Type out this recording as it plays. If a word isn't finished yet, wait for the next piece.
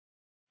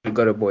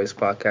Gutter Boys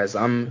podcast.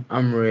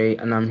 I'm Ray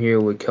and I'm here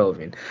with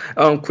Kelvin.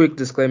 Quick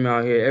disclaimer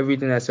out here: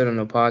 everything that's said on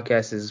the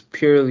podcast is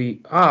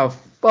purely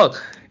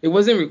fuck. It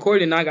wasn't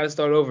recorded. Now I gotta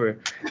start over.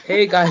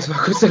 Hey guys,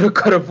 welcome to the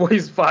Gutter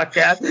Boys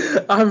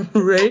podcast. I'm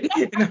Ray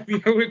and I'm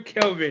here with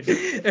Kelvin.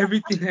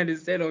 Everything that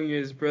is said on here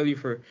is purely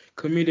for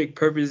comedic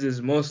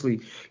purposes,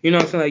 mostly. You know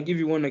what I'm saying? Like if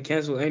you want to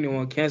cancel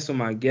anyone, cancel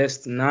my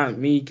guest, not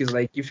me. Cause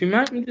like if you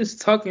mind me just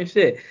talking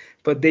shit.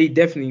 But they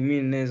definitely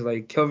mean this.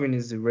 Like Kelvin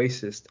is a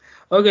racist.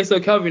 Okay,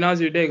 so Kelvin,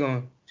 how's your day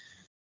going?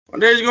 My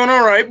day's going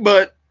all right,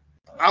 but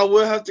I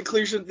will have to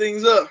clear some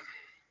things up.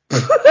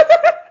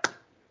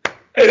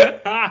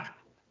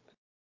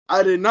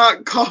 I did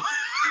not call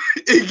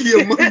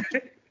Iggy a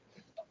monkey.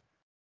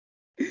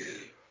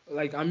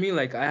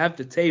 Like I have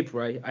the tape,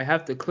 right? I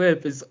have the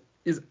clip.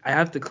 I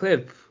have the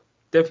clip.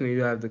 Definitely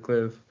do have the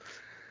clip.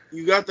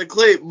 You got the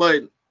clip,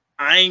 but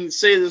I ain't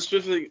say the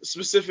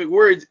specific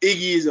words.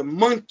 Iggy is a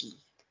monkey.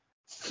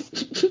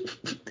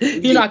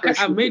 You know,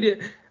 I made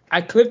it.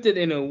 I clipped it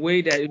in a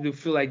way that it would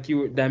feel like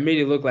that made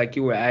it look like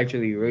you were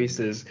actually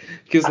racist.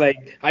 Because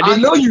like I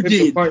know you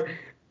did.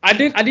 I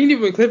didn't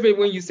even clip it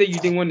when you say you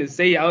didn't want to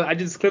say it. I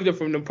just clipped it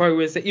from the part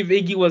where it said if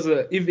Iggy was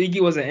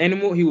an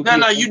animal, he would.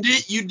 No, you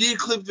did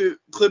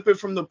clip it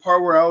from the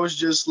part where I was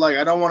just like,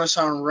 I don't want to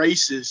sound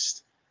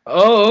racist.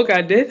 Oh, okay,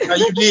 I did. No,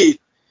 you did.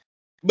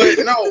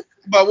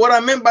 But what I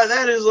meant by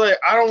that is like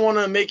I don't want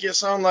to make it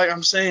sound like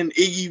I'm saying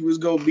Iggy was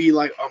gonna be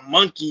like a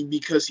monkey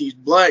because he's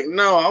black.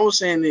 No, I was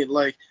saying it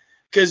like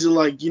because of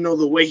like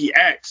the way he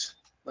acts,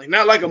 like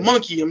not like a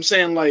monkey. I'm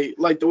saying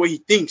like the way he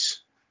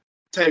thinks,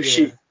 type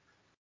shit.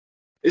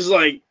 It's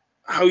like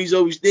how he's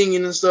always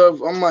thinking and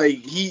stuff. I'm like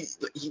he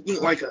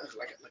think like a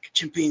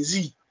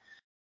chimpanzee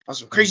on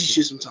some crazy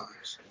shit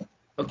sometimes.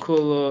 A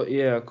cool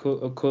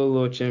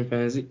little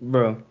chimpanzee,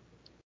 bro.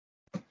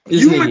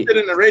 You meant it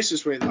in a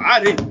racist way though. I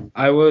didn't.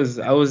 I was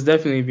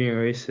definitely being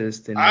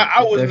racist. And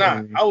I was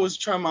not. I was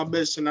trying my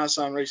best to not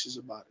sound racist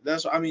about it.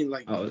 That's what I mean.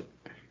 Like I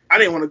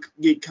didn't want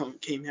to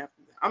came happy.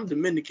 I'm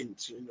Dominican,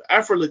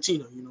 Afro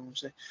Latino. You know what I'm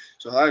saying?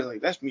 So I was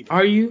like, that's me.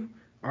 Are you?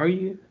 Are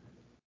you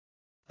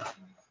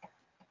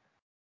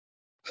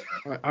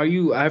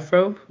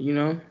Afro? You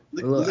know, a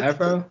little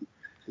Afro.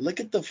 Look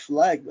at the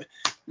flag,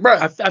 bro.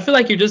 I feel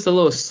like you're just a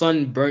little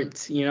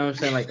sunburnt. You know what I'm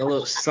saying? Like a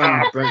little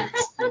sunburnt.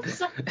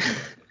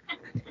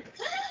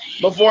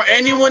 Before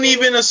anyone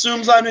even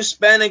assumes I'm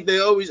Hispanic, they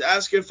always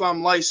ask if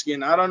I'm light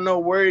skinned. I don't know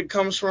where it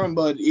comes from,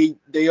 but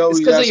they always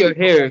it's because ask.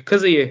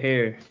 Because of your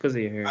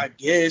hair. I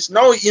guess.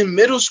 No, in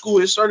middle school,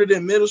 it started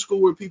in middle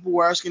school where people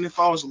were asking if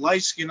I was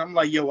light skinned. I'm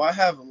like, yo, I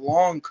have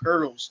long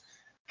curls.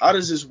 How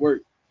does this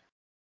work?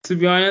 To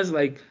be honest,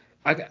 like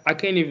I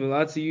can't even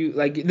lie to you.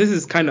 Like this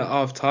is kind of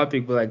off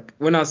topic, but like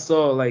when I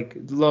saw like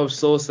Love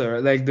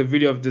Sosa, like the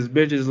video of this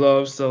bitches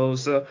Love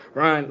Sosa,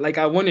 Ryan, like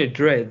I wanted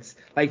dreads,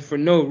 like for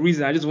no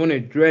reason. I just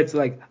wanted dreads.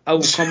 Like I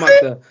would come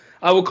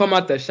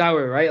out the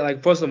shower, right?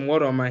 Like pour some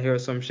water on my hair or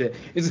some shit.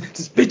 It's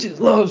this bitches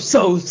Love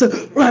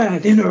Sosa,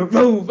 Ryan in a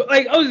robe.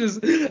 Like I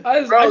just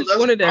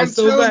wanted that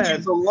so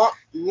bad. The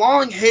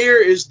long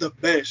hair is the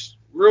best.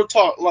 Real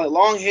talk, like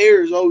long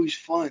hair is always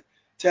fun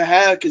to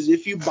have because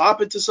if you bop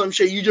into some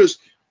shit, you just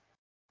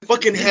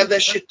fucking have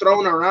that shit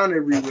thrown around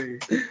everywhere.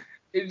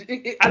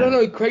 I don't know.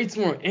 It creates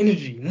more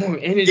energy.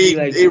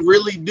 It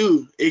really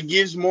do. It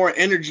gives more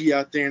energy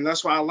out there, and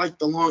that's why I like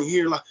the long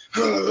hair, like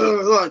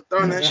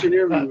throwing that shit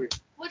everywhere.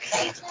 What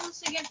state is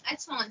this again?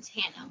 It's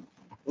Montana.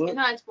 What?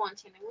 No, it's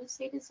Montana. What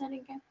state is that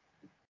again?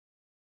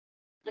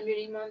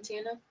 Underneath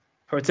Montana.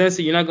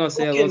 Hortensia, you're not gonna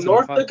say hello to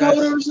North the podcast.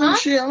 Dakota or some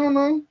shit. I don't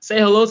know. Say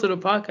hello to the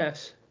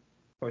podcast.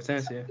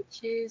 Hortensia.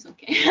 Cheers.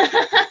 Okay.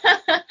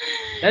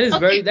 That is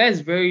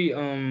very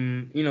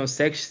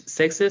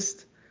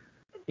sexist.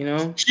 You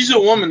know. She's a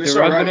woman. It's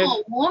alright. I'm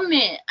a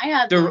woman. I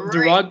have the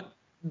right.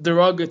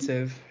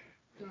 Derogative.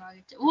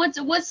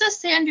 What's the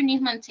state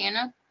underneath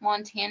Montana?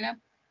 Montana.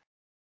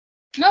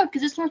 No,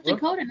 because it's North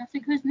Dakota. North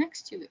Dakota's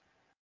next to it.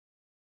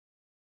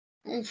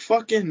 I don't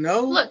fucking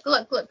know. Look.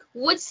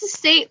 What's the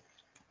state?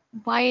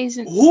 Why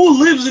isn't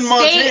who lives in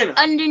Montana? State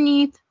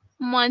underneath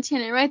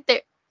Montana, right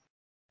there.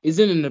 Is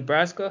it in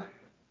Nebraska?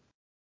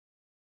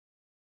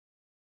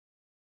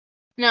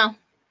 No.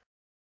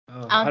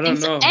 Oh, I don't think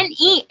so.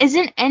 NE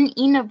isn't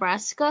NE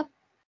Nebraska?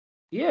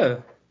 Yeah.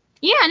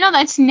 Yeah, no,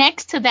 that's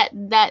next to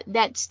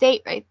that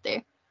state right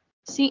there.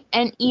 See,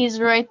 NE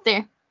is right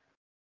there.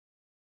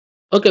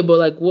 Okay, but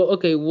like what?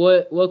 Okay,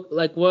 what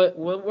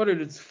are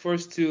the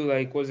first two,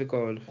 like, what's it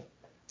called?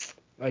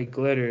 Like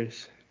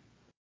letters.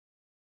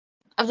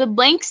 Of the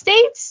blank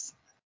states?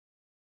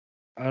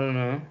 I don't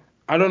know.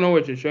 I don't know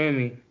what you're showing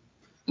me.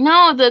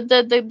 No,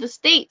 the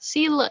state.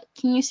 See, look.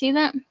 Can you see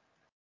that?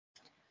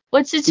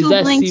 What's the two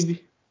blanks?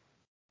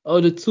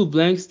 The two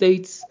blank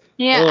states?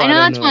 Yeah, I know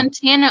that's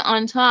Montana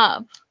on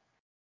top.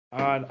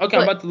 Okay, but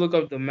I'm about to look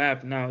up the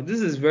map now.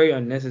 This is very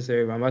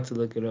unnecessary, but I'm about to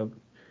look it up.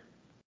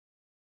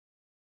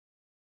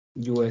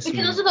 U.S. Because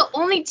map. those are the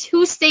only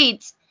two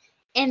states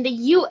in the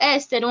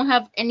U.S. that don't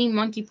have any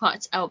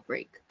monkeypox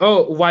outbreak.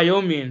 Oh,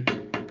 Wyoming.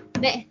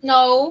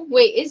 No,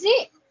 wait, is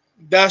it?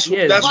 That's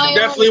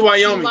definitely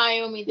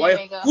Wyoming. Wyoming.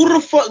 There you go. Who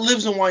the fuck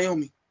lives in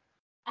Wyoming?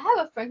 I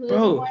have a friend who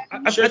lives in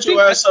Wyoming. Shut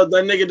your ass up.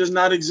 That nigga does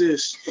not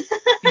exist.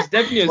 He's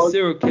definitely a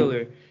serial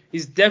killer.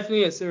 He's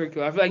definitely a serial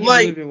killer. I feel like he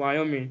lives in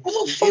Wyoming.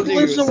 Who the fuck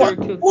lives in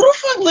Wyoming? Who the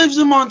fuck lives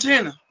in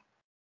Montana?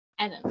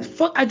 I don't know.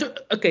 Fuck, I don't.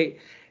 Okay,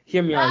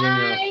 hear me out.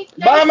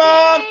 Bye,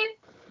 Mom.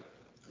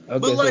 Okay,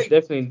 But so like, it's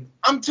definitely.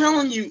 I'm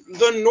telling you,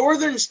 the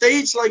northern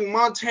states like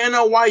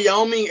Montana,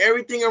 Wyoming,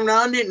 everything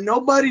around it,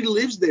 nobody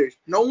lives there.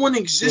 No one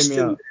exists Hear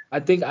me in out.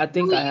 I think I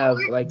have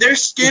like. They're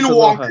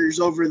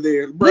skinwalkers over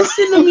there, bro.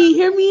 Listen to me.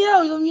 Hear me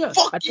out.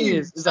 Fuck I think you.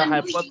 it's a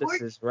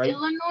hypothesis, right?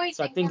 Illinois,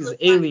 So I think it's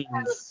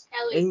aliens.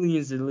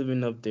 aliens are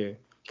living up there.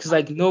 Cause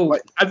like no,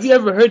 have you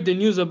ever heard the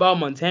news about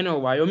Montana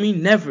or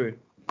Wyoming? Never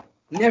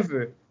at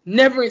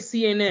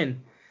CNN.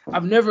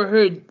 I've never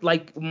heard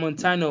like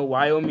Montana or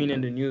Wyoming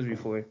in the news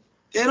before.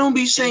 They don't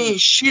be saying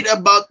shit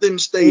about them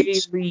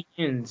states.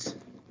 Aliens.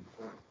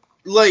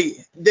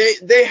 Like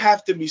they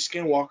have to be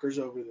skinwalkers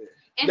over there.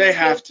 And they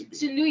have to be.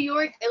 So New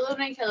York,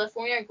 Illinois, and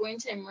California are going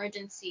to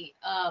emergency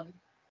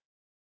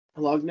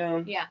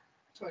lockdown. Yeah,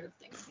 sort of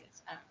thing.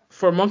 Yes, I don't know.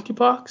 For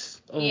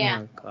monkeypox? Oh yeah,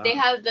 my god. They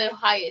have the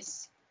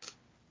highest.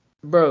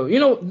 Bro, you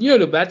know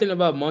the bad thing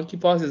about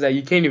monkeypox is that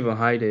you can't even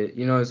hide it.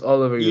 You know, it's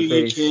all over your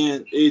face. You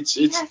can't. Do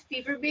you have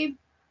fever, babe?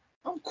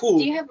 I'm cool.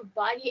 Do you have a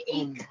body ache?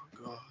 Oh my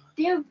god.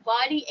 Do you have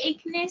body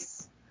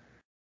acheness?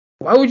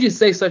 Why would you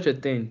say such a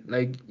thing?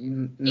 Like,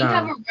 Do you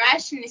have a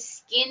rash in the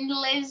skin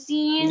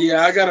lesions?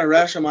 Yeah, I got a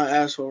rash on my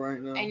asshole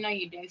right now. I know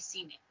you do. I've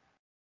seen it.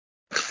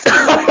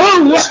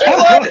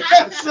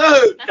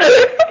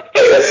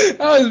 That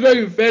was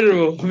very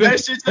federal.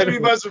 That shit took me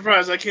by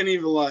surprise. I can't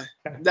even lie.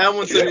 That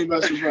one took me by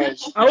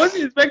surprise. I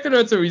wasn't expecting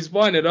her to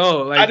respond at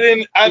all. Like I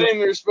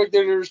didn't expect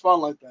her to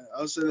respond like that.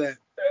 I'll say that.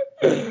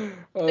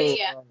 But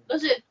yeah,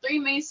 those are the 3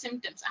 main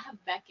symptoms. I have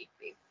backache,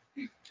 babe.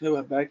 You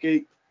have a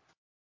backache?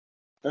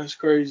 That's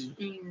crazy.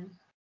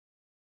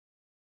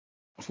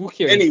 Who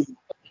cares? Anyway.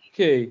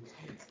 Okay.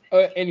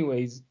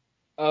 Anyways,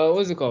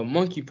 what's it called?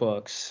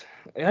 Monkeypox.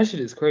 That shit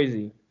is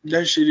crazy.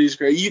 That shit is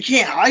crazy. You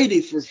can't hide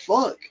it for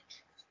fuck.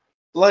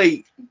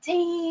 Like.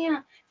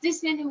 Damn.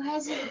 This man who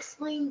hasn't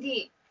explained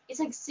it. It's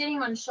like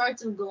sitting on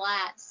shards of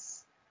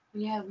glass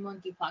when you have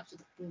monkeypox with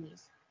the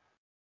fleas.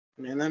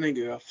 Man, that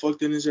nigga got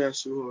fucked in his ass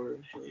so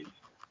hard.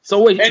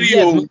 So wait, he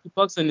has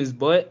monkeypox in his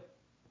butt?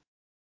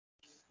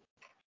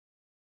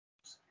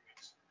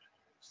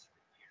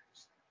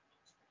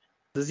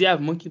 Does he have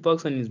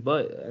monkeypox on his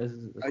butt? That's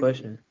the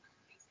question.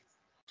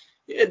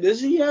 Yeah,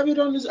 does he have it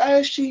on his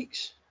ass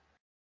cheeks?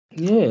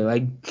 Yeah,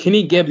 like, can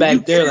he get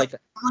back there? Like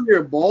on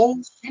your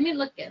balls? Let me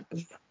look at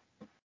it.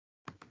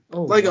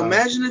 Oh, like, wow.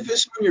 Imagine if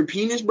it's on your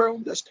penis, bro.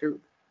 That's terrible.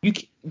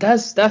 That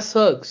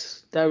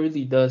sucks. That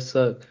really does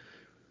suck.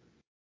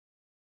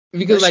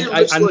 Because like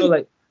I know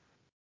like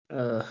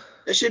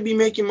that should be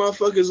making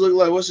motherfuckers look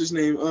like what's his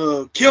name?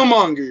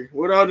 Killmonger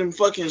with all them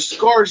fucking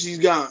scars he's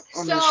got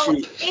on his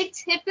shit. So it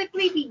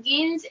typically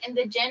begins in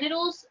the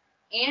genitals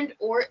and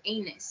or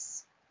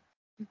anus.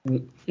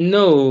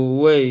 No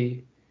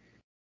way.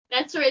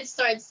 That's where it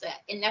starts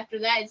at, and after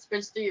that it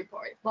spreads through your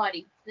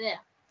body. Yeah.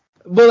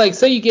 But like,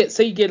 say you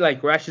get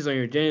like rashes on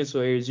your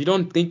genital areas, you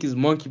don't think it's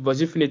monkeypox.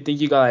 You're finna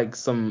think you got like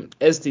some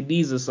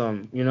STDs or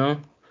something, you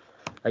know?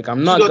 Like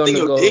I'm not gonna think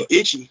go. Your dick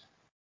itchy.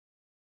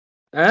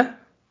 Huh?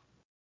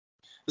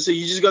 So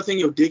you just gotta think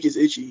your dick is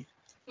itchy.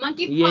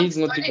 Monkeypox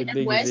started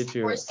in West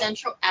or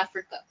Central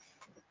Africa.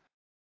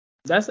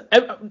 That's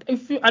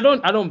I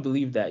don't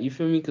believe that. You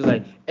feel me? Because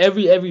like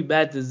every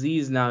bad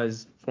disease now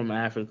is from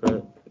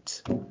Africa.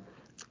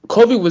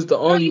 COVID was the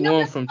only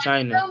one from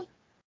China. Though?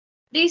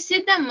 They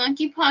said that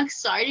monkeypox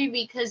started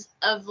because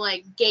of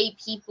like gay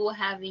people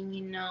having,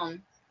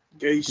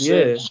 gay sex.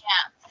 Yeah.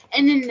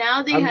 And then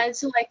now they had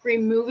to like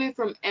remove it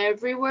from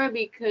everywhere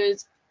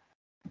because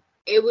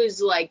it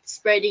was like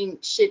spreading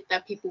shit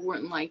that people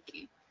weren't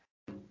liking.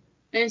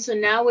 And so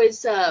now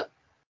it's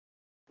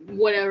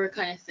whatever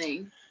kind of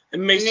thing. It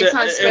makes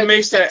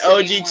that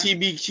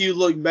LGBTQ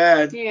look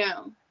bad.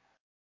 Yeah.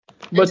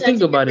 But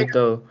think about it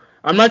though.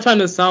 I'm not trying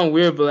to sound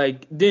weird, but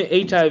like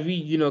didn't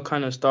HIV,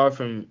 kind of start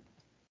from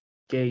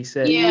gay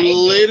sex? Yeah,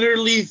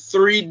 literally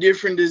 3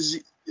 different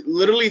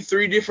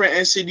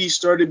STDs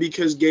started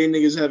because gay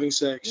niggas having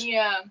sex.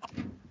 Yeah.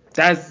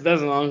 That's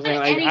what I'm saying.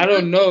 Like I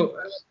don't know.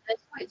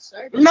 That's why it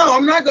started. No,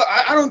 I'm not.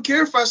 I don't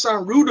care if I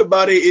sound rude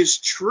about it. It's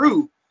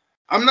true.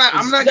 I'm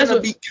not gonna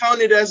be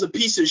counted as a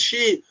piece of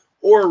shit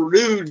or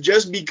rude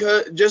just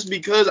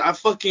because I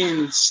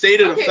fucking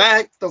stated a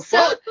fact. The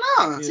fuck,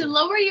 nah. To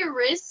lower your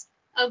risk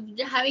of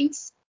having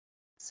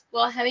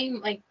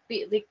like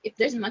if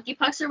there's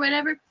monkeypox or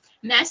whatever,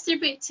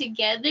 masturbate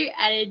together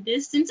at a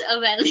distance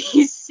of at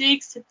least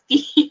 6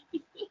 feet.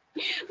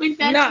 Think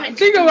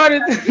about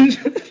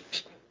it.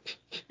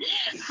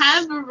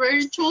 Have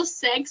virtual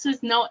sex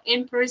with no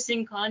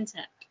in-person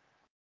contact.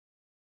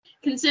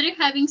 Consider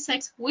having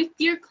sex with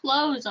your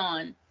clothes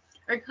on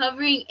or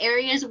covering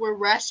areas where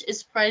rash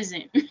is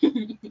present.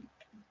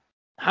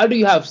 How do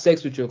you have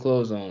sex with your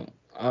clothes on?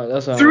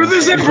 That's through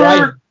the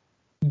zipper.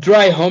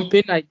 Dry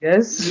humping, I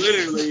guess.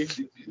 Literally,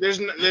 there's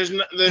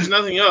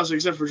nothing else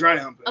except for dry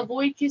humping.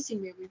 Avoid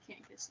kissing me. We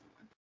can't kiss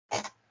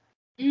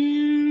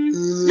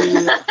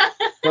anymore.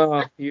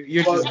 No,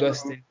 you're Fuck,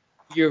 disgusting.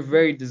 You're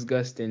very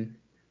disgusting.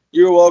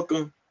 You're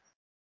welcome.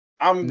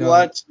 I'm No,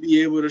 glad to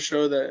be able to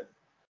show that.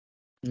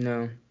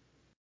 no,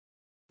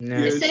 no.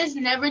 It Yes. says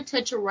never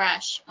touch a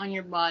rash on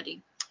your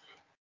body.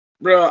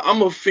 Bro, I'm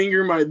gonna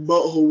finger my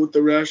butthole with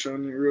the rash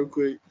on it real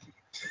quick.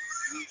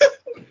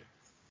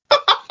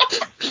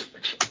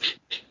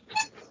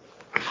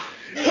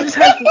 This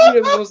has to be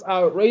the most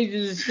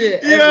outrageous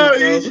shit Yeah, ever,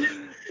 bro.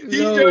 he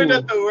joined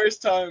at No. the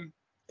worst time.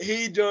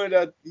 He joined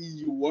at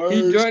the worst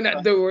He joined time.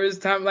 at the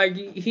worst time. Like,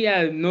 he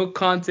had no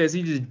context.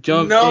 He just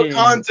jumped No in.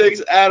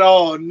 context at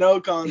all. No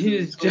He context.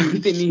 just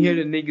jumped in. He heard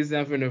the niggas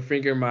I'm finna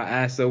finger my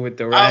ass up with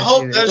the I rash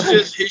hope in it. that's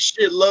just his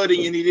shit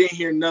loading and he didn't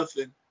hear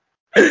nothing.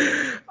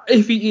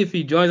 If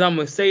he joins, I'm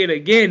gonna say it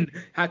again,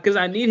 cause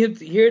I need him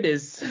to hear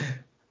this.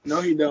 No,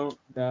 he don't.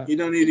 Nah. He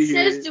don't need to It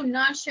hear says it. do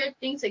not share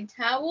things like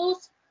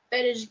towels,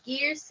 fetish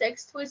gear,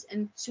 sex toys,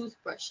 and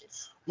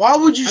toothbrushes. Why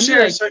would you I mean, share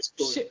a like, sex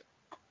toy? shit.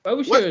 Why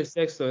would What? share a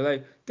sex toy?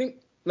 Like,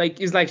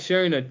 it's like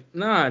sharing a.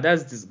 Nah,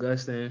 that's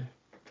disgusting.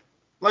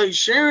 Like,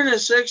 sharing a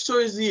sex toy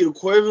is the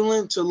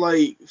equivalent to,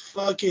 like,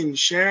 fucking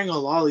sharing a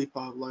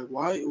lollipop. Like,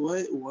 why?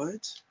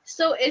 What?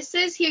 So it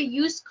says here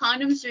use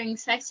condoms during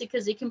sex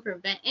because it can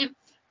prevent it.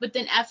 But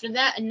then after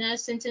that, another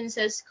sentence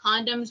says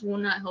condoms will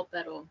not help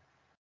at all.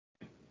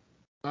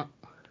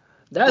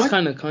 That's What?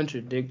 kind of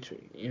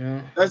contradictory, you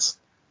know. That's.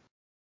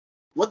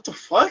 What the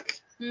fuck?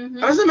 Mm-hmm.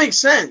 How does that make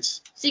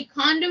sense? See,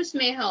 condoms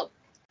may help.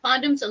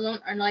 Condoms alone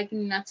are likely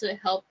not to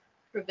help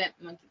prevent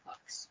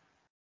monkeypox.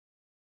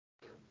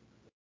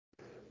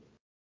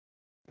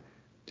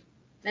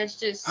 That's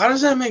just. How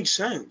does that make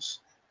sense?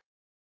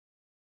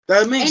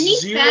 That makes Any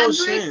zero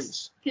fabrics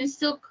sense. can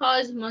still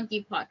cause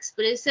monkeypox,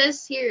 but it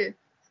says here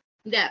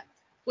that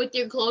with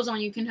your clothes on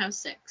you can have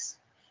sex.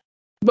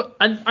 But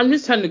I'm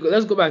just trying to go.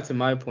 Let's go back to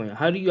my point.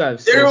 How do you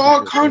have sex? They're with all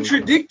your clothes on?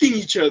 contradicting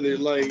each other.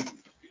 Like,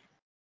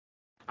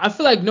 I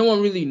feel like no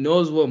one really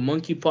knows what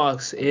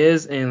monkeypox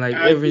is, and like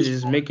at everyone's this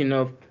just point. making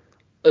up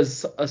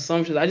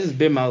assumptions. I just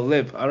bit my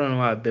lip. I don't know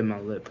why I bit my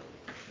lip.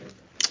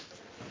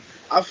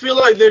 I feel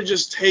like they're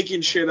just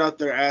taking shit out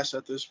their ass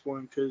at this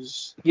point,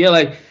 because Yeah,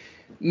 like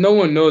no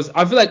one knows.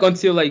 I feel like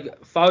until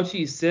like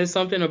Fauci says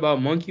something about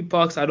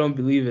monkeypox, I don't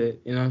believe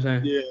it. You know what I'm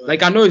saying? yeah,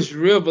 Like I know it's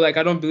real, but like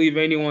I don't believe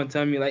anyone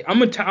telling me. Like I'm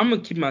gonna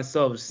keep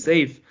myself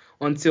safe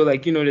until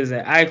like there's an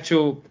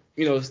actual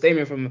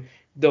statement from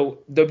the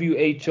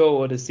WHO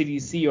or the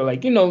CDC or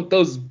like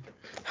those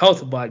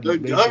health bodies the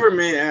basically.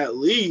 government at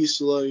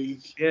least,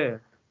 like, Yeah.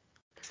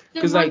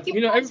 The 'Cause like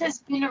monkeypox has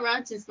been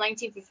around since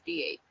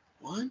 1958.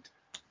 what?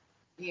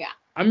 Yeah.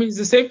 I mean it's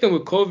the same thing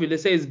with COVID. They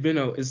say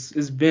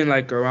it's been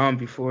like around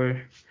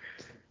before.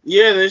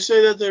 Yeah, they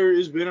say that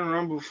it's been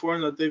around before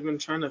and that they've been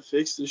trying to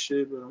fix this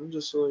shit, but I'm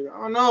just like, I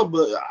don't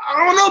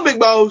know, big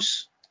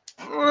boss.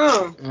 I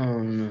don't know. Oh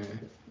no.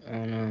 I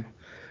don't know.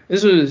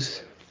 This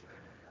was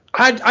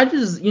I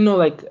just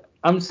like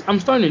I'm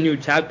starting a new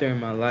chapter in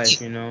my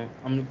life.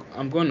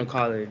 I'm going to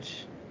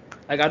college.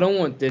 Like I don't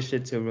want this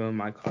shit to ruin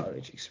my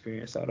college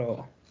experience at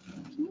all.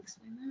 Can you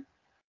explain that?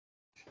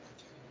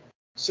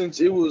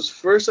 Since it was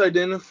first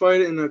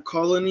identified in a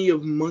colony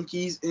of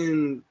monkeys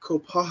in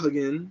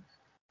Copenhagen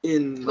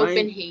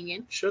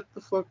Copenhagen. shut the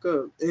fuck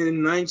up.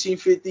 In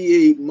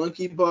 1958,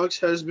 monkeypox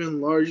has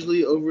been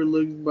largely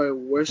overlooked by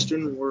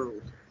Western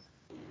world.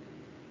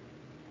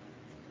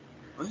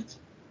 What?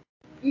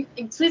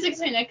 Please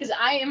explain that because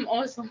I am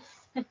also.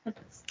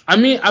 I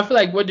mean, I feel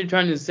like what they're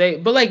trying to say,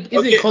 but like, isn't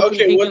Okay.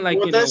 Copenhagen like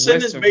What in the that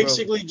sentence Western world?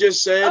 basically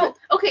just said. Oh,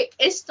 okay.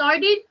 It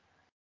started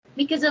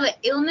because of an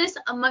illness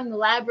among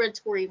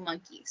laboratory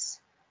monkeys.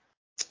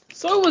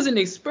 So it was an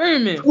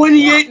experiment.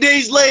 28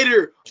 days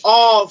later.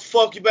 Oh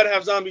fuck! You better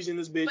have zombies in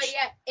this bitch. But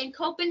yeah, in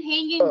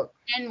Copenhagen,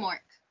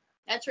 Denmark.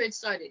 That's where it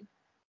started.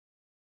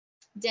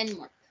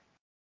 Denmark.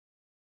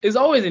 It's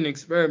always an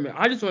experiment.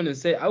 I just want to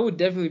say I would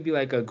definitely be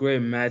like a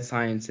great mad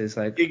scientist.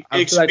 Like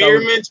I feel like I would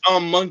Experiments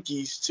on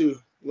monkeys too,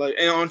 like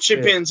and on yeah,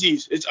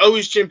 chimpanzees. It's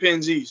always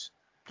chimpanzees.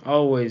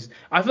 always.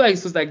 I feel like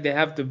it's just like they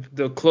have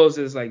the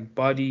closest like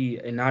body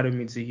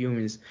anatomy to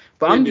humans.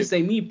 But They I'm do. just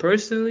saying, me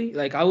personally,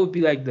 like I would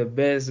be like the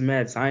best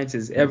mad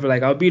scientist ever.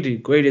 Like I'll be the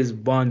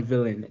greatest Bond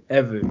villain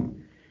ever.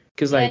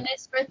 Cause Yeah, like and they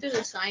spread through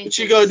the science. What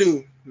you gonna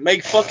do?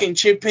 Make fucking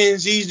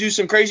chimpanzees do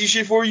some crazy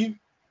shit for you?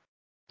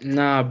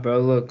 nah, bro.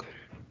 Look,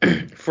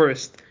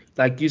 first,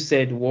 like you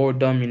said, world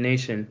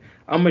domination.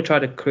 I'm gonna try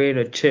to create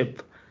a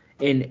chip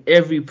in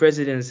every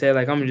president's head.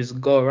 Like I'm gonna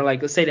just go around.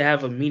 Like let's say they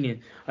have a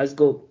meeting. I just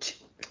go.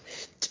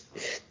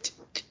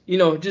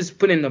 Just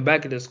put in the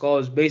back of the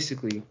skulls,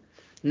 basically.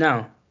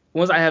 Now,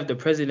 once I have the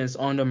presidents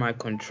under my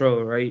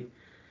control, right?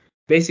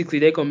 Basically,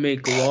 they can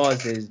make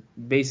laws that's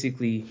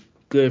basically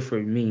good for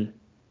me.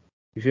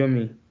 You feel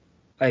me?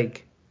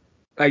 Like,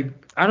 like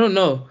I don't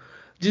know.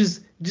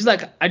 Just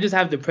like I just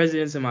have the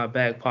presidents in my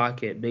back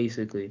pocket,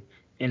 basically,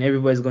 and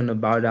everybody's gonna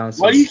bow down.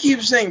 Why So do you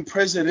keep saying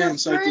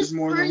presidents like there's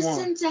more than one?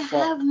 The first person to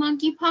have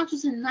monkeypox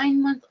was a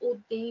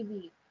 9-month-old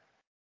baby.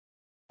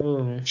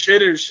 oh,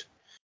 Shitters.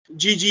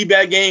 GG,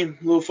 bad game,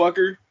 little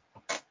fucker.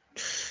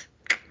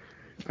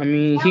 I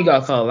mean, he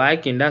got caught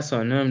lacking. That's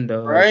on them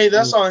though. Right? Like,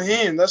 That's on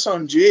him. That's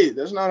on Jid.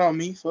 That's not on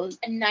me, fuck.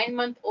 A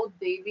 9-month-old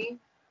baby.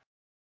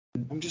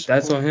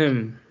 that's on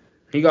him.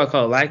 He got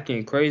caught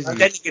lacking. Crazy.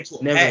 That nigga to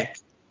a Never. pack.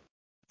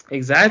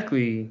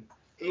 Exactly.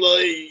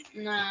 Like,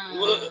 Nah.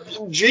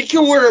 Jid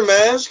can wear a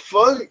mask,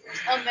 fuck.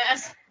 A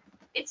mask.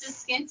 It's a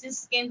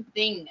skin-to-skin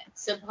thing,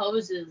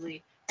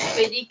 supposedly.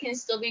 But you can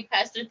still be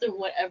passed through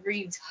whatever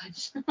you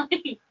touch.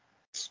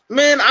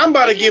 Man, I'm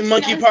about to get It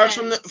makes no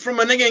monkeypox from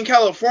a nigga in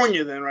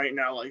California then right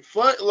now. Like,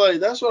 fuck, like,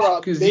 that's what I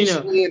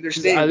basically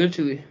understand. I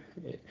literally,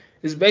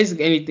 it's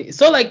basically anything.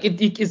 So like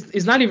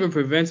it's not even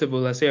preventable.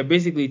 Let's say,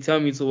 basically tell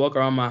me to walk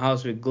around my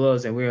house with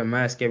gloves and wear a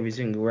mask every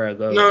single where I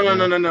go.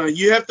 No.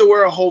 You have to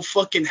wear a whole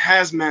fucking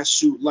hazmat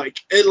suit.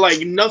 Like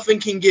nothing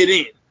can get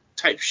in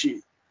type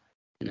shit.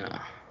 Nah.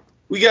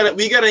 We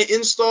gotta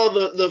install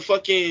the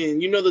fucking,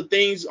 you know, the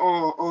things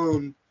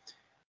on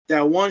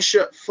that one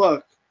shot.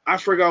 Fuck, I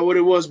forgot what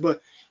it was,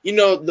 but you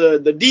know,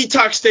 the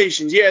detox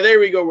stations. Yeah, there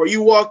we go. Where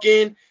you walk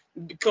in,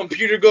 the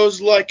computer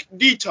goes like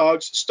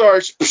detox,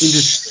 starts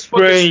Just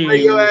spraying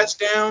your ass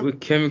down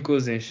with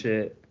chemicals and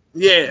shit.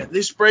 Yeah,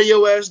 they spray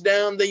your ass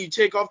down. Then you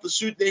take off the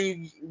suit.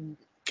 Then you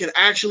can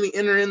actually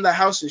enter in the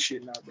house and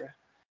shit now, bro.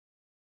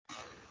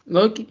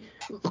 Look,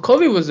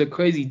 COVID was a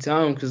crazy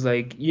time because,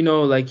 like, you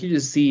know, like you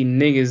just see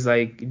niggas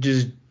like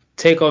just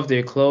take off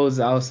their clothes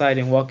outside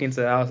and walk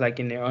into the house like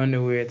in their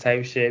underwear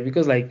type shit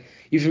because, like,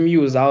 even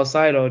you was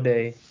outside all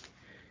day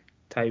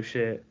type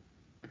shit.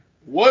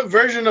 What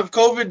version of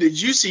COVID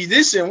did you see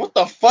this in? What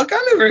the fuck?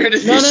 I never heard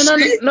of No. this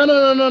shit.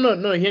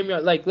 No. Hear me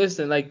out. Like,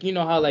 listen, like, you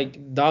know how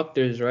like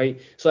doctors, right?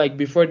 So like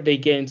before they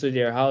get into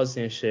their house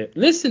and shit,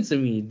 listen to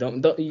me.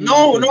 Don't.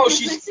 No.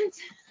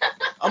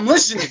 I'm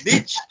listening,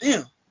 bitch.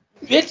 Damn.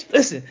 Bitch,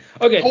 listen.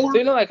 Okay, so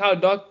you know like how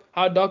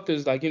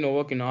doctors like, you know,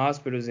 work in the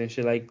hospitals and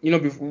shit, like, you know,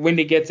 when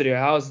they get to their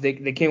house, they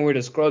can't wear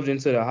the scrubs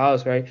into the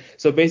house, right?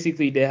 So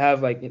basically they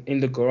have like in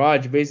the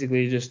garage,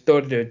 basically just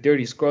throw their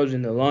dirty scrubs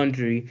in the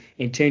laundry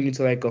and change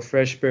into like a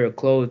fresh pair of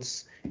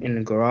clothes in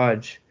the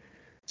garage,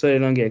 so they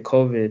don't get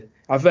COVID.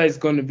 I feel like it's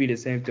going to be the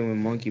same thing with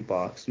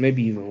monkeypox,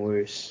 maybe even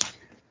worse.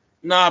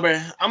 Nah, bro.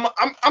 I'm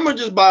gonna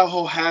just buy a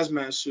whole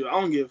hazmat suit. I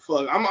don't give a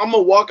fuck. I'm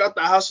gonna walk out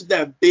the house with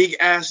that big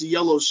ass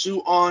yellow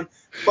suit on,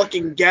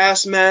 fucking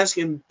gas mask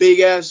and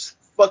big ass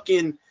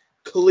fucking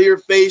clear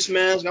face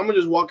mask. I'm gonna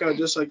just walk out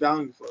just like that. I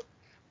don't give a fuck.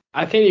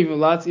 I can't even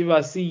lie to you. If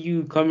I see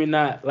you coming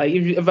out, like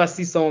if I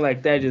see someone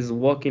like that just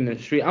walking the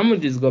street, I'm gonna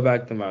just go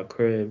back to my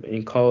crib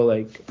and call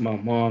like my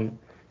mom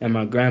and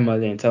my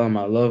grandmother and tell them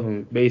I love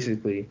them,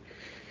 basically.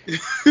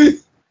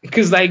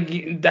 Because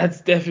like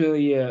that's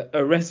definitely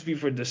a recipe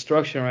for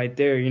destruction right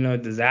there. You know,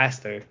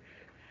 disaster.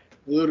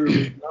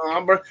 Literally. No,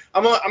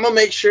 I'm gonna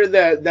make sure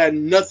that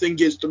nothing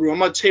gets through. I'm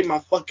gonna tape my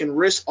fucking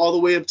wrist all the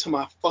way up to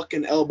my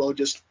fucking elbow.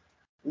 Just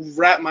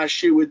wrap my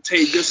shit with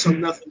tape just so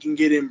nothing can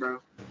get in, bro.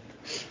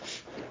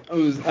 I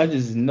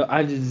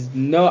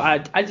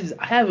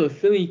have a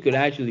feeling you could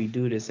actually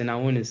do this, and I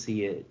want to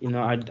see it. You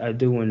know, I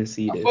do want to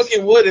see I this.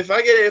 fucking would if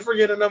I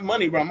get enough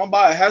money, bro. I'm gonna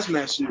buy a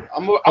hazmat suit.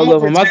 I'm gonna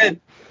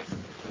pretend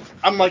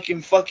I'm like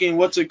in fucking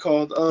what's it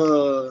called?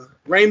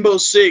 Rainbow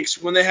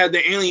Six when they had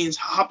the aliens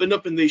hopping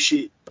up in this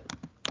shit.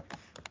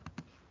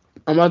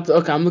 I'm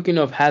looking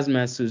up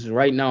hazmat suits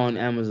right now on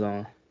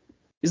Amazon.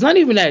 It's not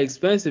even that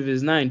expensive.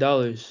 It's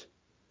 $9.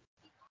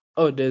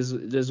 Oh,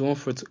 there's one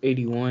for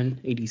 81,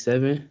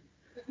 87.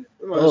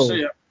 Oh,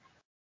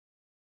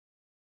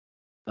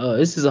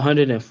 this is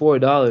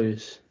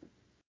 $104.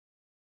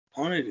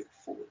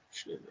 104.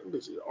 Shit,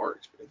 those are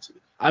expensive.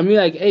 I mean,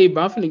 like, hey,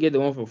 but I'm finna get the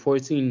one for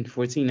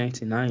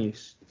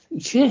 $14.99. The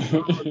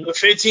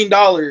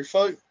 $15,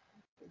 fuck.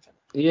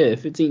 Yeah,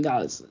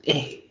 $15.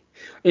 Hey.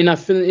 And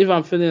if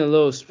I'm feeling a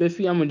little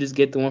spiffy, I'm gonna just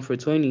get the one for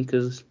 20,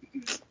 cause,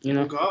 you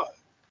know. Oh God.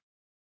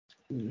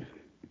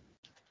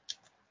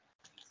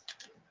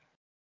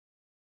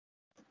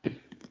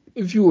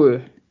 If you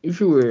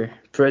were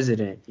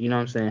president, you know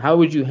what I'm saying, how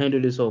would you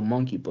handle this whole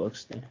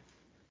monkeypox thing?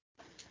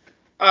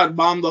 I'd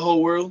bomb the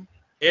whole world.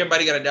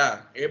 Everybody gotta die.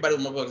 Everybody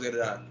with motherfuckers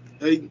gotta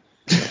die.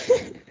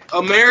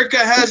 America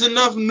has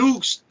enough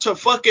nukes to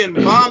fucking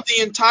bomb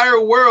the entire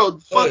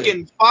world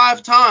fucking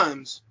 5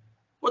 times.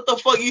 What the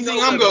fuck you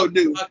think I'm gonna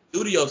do?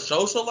 Do to your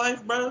social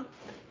life, bro?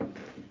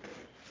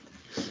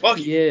 Fuck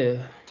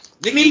yeah.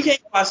 Nigga, you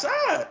can't go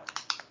outside.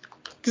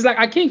 Cause like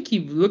I can't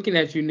keep looking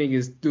at you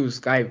niggas through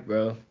Skype,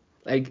 bro.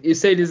 Like you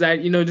say this,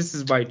 that, you know, this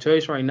is by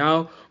choice right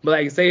now, but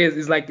like say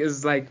it's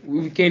like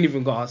we can't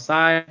even go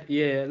outside.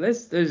 Yeah,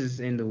 let's just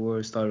end the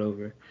war, start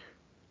over.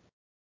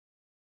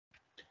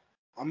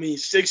 I mean,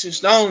 sticks and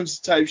stones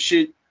type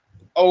shit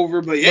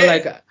over, but yeah.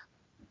 But like,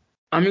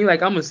 I mean,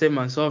 like I'm gonna say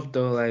myself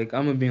though, like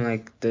I'm gonna be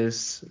like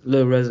this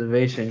little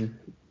reservation.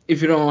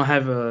 If you don't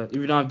have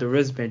the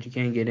wristband, you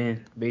can't get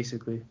in.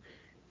 Basically,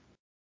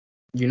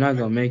 you're not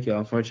gonna make it,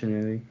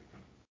 unfortunately.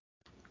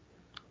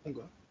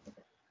 Okay.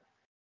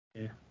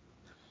 Yeah.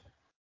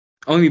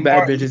 Only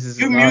bad Alright, bitches is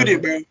you allowed.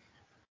 muted, bro.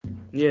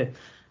 Yeah.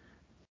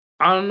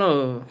 I don't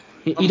know.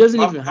 He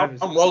doesn't even have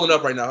his. I'm rolling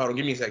up right now. Hold on.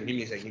 Give me a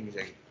second.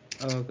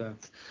 Oh, okay.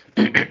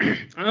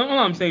 All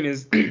I'm saying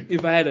is,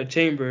 if I had a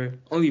chamber,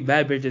 only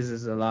bad bitches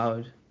is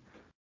allowed.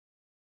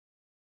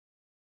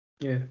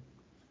 Yeah.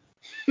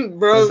 That's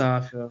Bro, how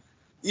I feel.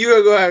 you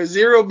are gonna have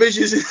 0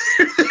 bitches in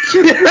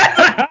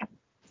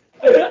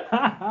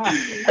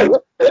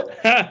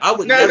I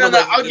would No, never no, no.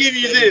 let you I'll give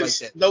you disrespect me like this.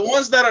 that. The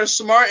ones that are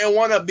smart and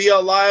want to be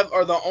alive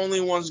are the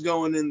only ones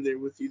going in there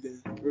with you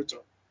then. Real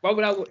talk. Why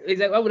would I?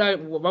 Exactly. Why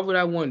would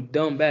I want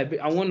dumb bad?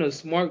 I want a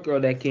smart girl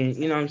that can.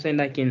 You know what I'm saying?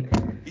 That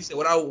can. He said,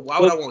 why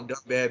would I want dumb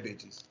bad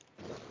bitches?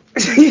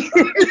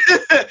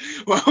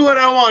 Why would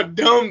I want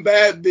dumb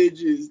bad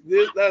bitches?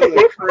 That's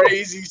a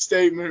crazy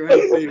statement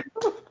right there.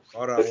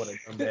 Why do I want a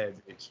dumb bad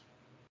bitch?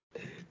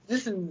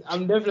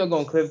 I'm definitely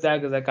gonna clip that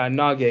because like I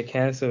know I'll get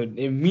canceled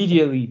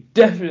immediately.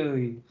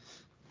 Definitely.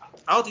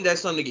 I don't think that's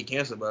something to get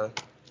canceled, bro.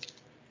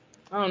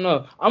 I don't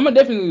know. I'm gonna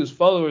definitely lose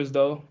followers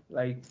though.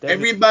 Like definitely.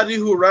 Everybody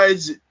who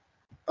rides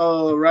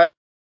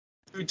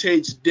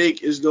Tate's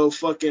dick is gonna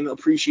fucking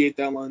appreciate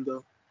that line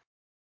though.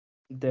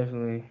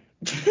 Definitely.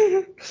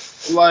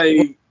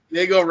 Like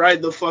they go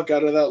ride the fuck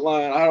out of that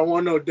line. I don't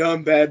want no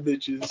dumb bad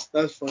bitches.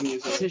 That's funny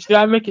as hell. Should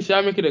I make it? Should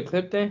I make it a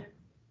clip then?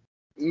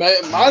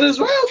 Might as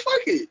well.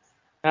 Fuck it.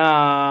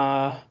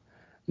 Nah.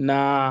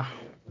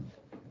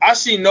 I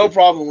see no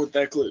problem with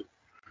that clip.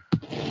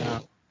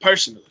 Nah.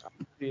 Personally.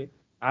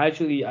 I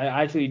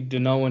actually do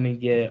not want to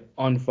get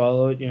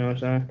unfollowed. You know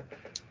what I'm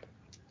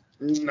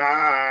saying?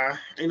 Nah,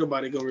 ain't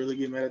nobody gonna really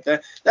get mad at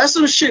that. That's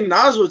some shit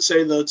Nas would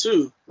say though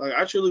too. Like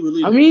I truly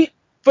believe. I mean,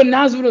 but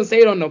Nas wouldn't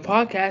say it on the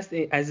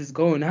podcast as it's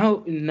going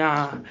out.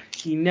 Nah,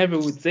 he never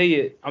would say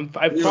it. I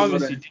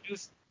promise you.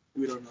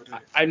 We don't know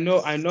that. I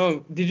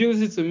know. Did you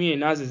listen to me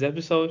and Nas's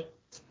episode?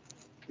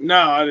 No,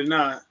 I did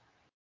not.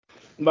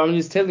 But I'm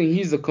just telling you,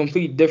 he's a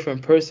complete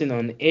different person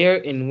on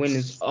air and when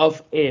it's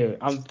off air.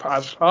 I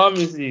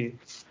promise you.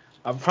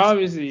 I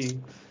promise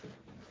you.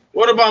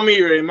 What about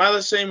me, Ray? Am I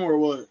the same or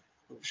what?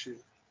 Oh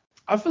shit.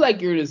 I feel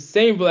like you're the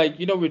same, but like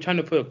we're trying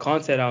to put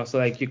content out, so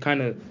like you're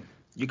kind of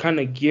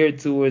geared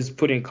towards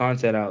putting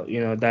content out.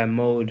 That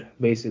mode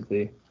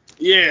basically.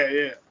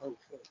 Yeah.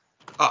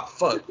 Oh,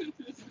 fuck.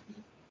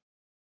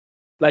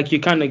 Like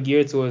you're kind of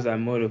geared towards that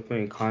mode of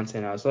putting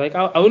content out. So like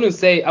I wouldn't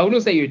say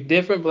you're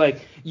different, but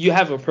like you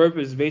have a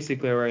purpose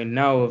basically right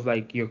now of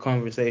like your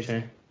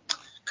conversation.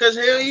 Cause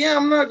hell yeah,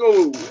 I'm not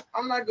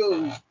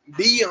gonna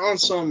be on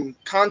some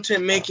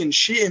content making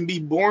shit and be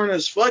boring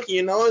as fuck.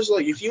 It's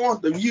like if you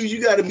want the views,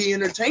 you gotta be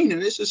entertaining.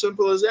 It's as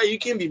simple as that. You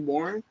can't be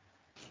boring.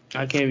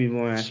 I can't be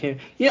boring. I can't.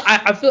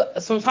 I feel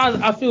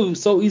sometimes I feel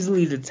so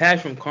easily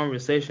detached from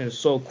conversations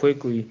so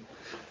quickly.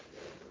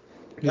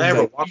 I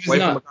ever Like, walk away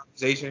from a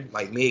conversation,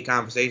 like mid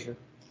conversation?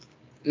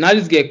 And I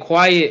just get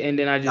quiet and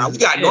then I just. Nah, we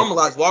got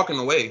normalized walking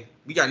away.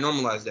 We got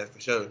normalized that for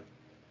sure.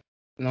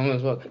 No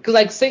as well. Cause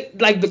like say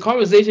like the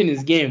conversation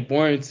is getting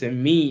boring to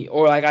me,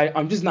 or like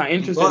I'm just not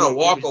interested. I'm gonna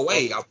walk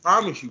away. I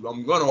promise you.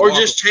 I'm gonna. Or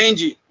just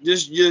change it.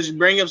 Just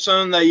bring up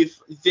something that you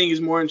think is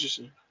more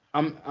interesting.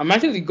 I'm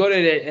actually good at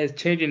it as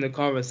changing the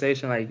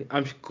conversation. Like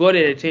I'm good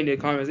at it changing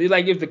the conversation.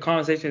 Like if the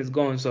conversation is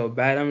going so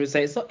bad, I'm just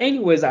saying. So,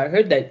 anyways, I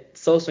heard that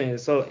social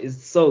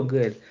is so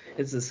good.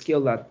 It's a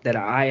skill that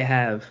I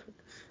have.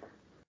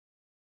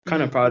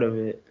 Kind of proud of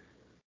it.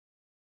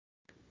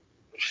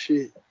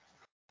 Shit.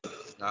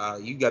 Nah,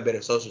 you got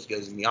better social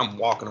skills than me. I'm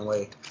walking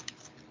away.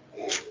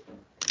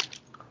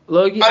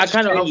 Loki, I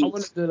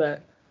want to do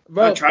that,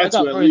 bro. I tried to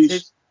at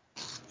least.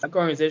 I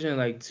got orientation in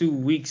like 2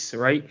 weeks,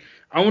 right?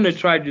 I want to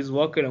try just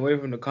walking away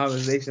from the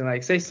conversation.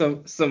 Like, say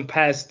some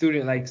past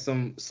student, like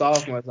some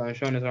sophomores, I'm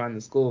showing us around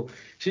the school.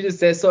 She just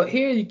said, so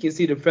here you can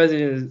see the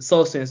president's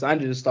social, so I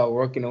just start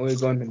walking away,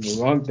 going in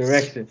the wrong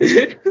direction.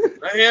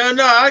 Hell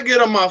no, I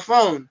get on my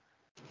phone.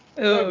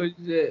 Oh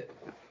shit.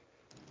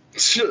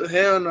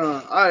 Hell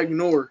no, I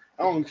ignore.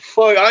 I don't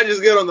fuck. I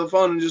just get on the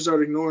phone and just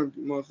start ignoring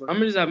motherfuckers. I'm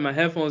gonna just have my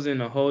headphones in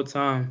the whole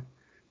time.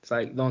 It's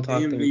like don't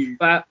talk to me. Me.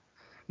 But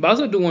I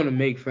also do want to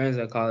make friends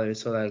at college,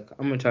 so like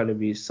I'm gonna try to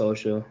be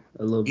social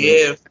a little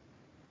bit.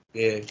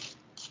 Yeah.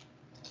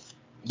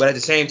 But at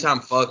the same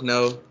time, fuck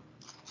no.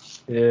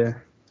 Yeah.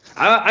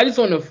 I just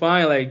want to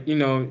find like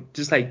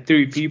just like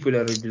 3 people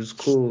that are just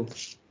cool.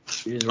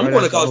 I'm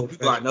going to college with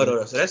people I know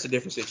though, so that's a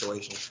different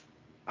situation.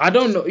 I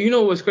don't know. You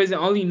know what's crazy? I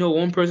only know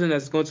one person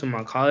that's going to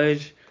my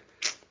college,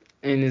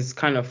 and it's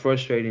kind of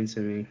frustrating to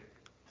me.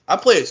 I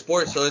play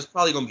sports, so it's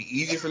probably gonna be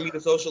easier for me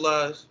to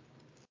socialize.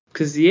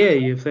 Cause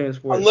you're playing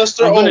sports. Unless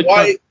they're all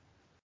white.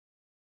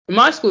 In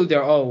my school,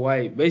 they're all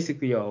white,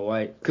 basically all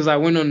white. Cause I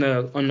went on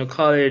the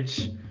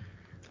college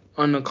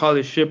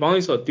trip. I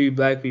only saw 3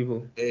 black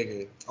people.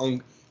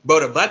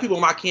 Bro, the black people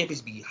on my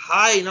campus be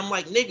high, and I'm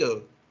like,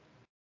 nigga,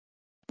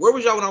 where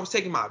was y'all when I was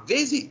taking my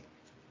visit?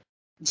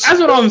 That's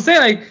what I'm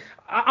saying.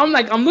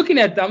 Like, I'm looking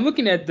at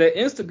the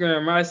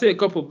Instagram. Right? I see a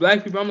couple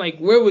black people. I'm like,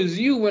 where was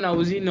you when I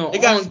was, They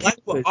got black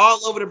people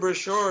all over the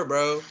brochure,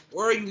 bro.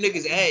 Where are you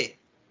niggas at?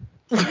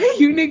 Where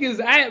you niggas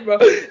at, bro?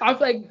 I feel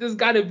like there's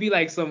gotta be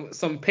like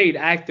some paid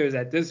actors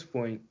at this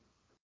point.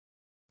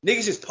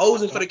 Niggas just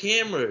posing for the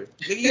camera.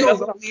 Nigga, you That's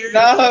don't what go here.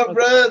 Nah,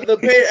 bro. The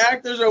paid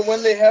actors are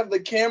when they have the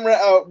camera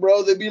out,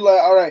 bro. They be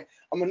like, all right,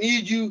 I'm gonna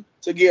need you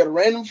to get a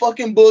random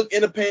fucking book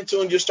and a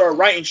pencil and just start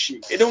writing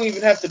shit. It don't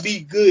even have to be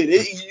good.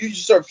 You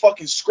just start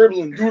fucking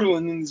scribbling,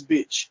 doodling in this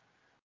bitch.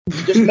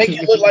 Just make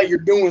it look like you're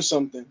doing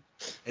something.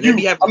 And they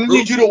be I'm having gonna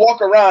groups. need you to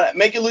walk around.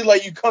 Make it look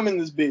like you come in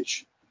this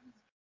bitch.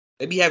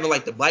 They be having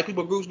like the black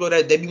people groups, bro.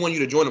 That they be wanting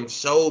you to join them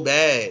so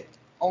bad.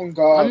 Oh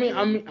God.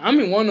 I'm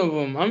in one of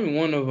them. I'm in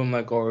one of them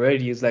like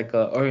already. It's like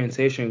a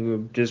orientation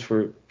group just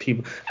for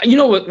people. You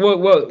know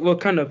what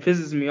kind of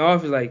pisses me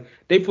off is like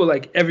they put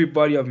like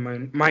everybody of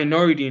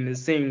minority in the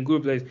same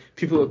group, like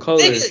people of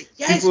color, Nigga,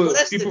 yes, bro.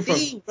 That's the people from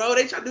thing, bro.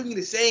 They try to do me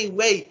the same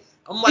way.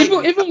 I'm like,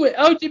 even with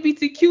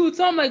LGBTQ.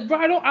 So I'm like, bro,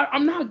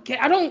 I'm not gay.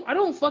 I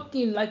don't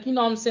fucking like, you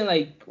know what I'm saying,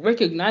 like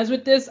recognize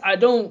with this. I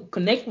don't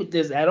connect with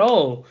this at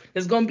all.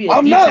 There's gonna be a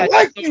I'm not detached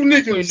like you people in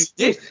the niggas.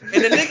 yes. group.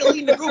 And the nigga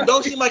leading the group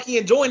don't seem like he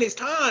enjoying his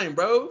time,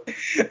 bro.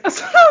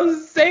 That's what I'm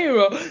saying,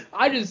 bro.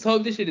 I just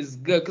hope this shit is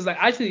good. Cause like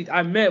actually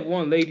I met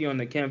one lady on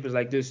the campus,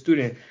 like this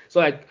student. So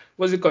like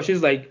what's it called?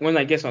 She's like once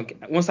I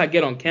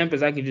get on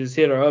campus I can just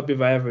hit her up if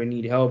I ever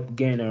need help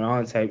getting her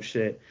on type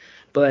shit.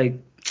 But like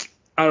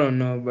I don't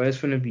know, bro. It's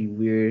gonna be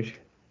weird.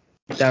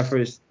 That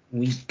first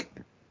week.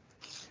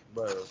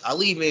 Bro, I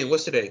leave in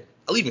what's today?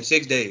 I leave in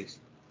 6 days.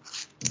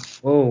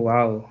 Oh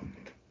wow.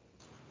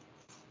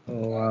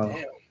 Oh God wow.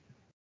 damn.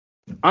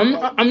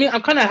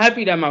 I'm kind of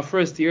happy that my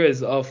first year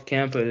is off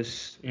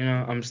campus. You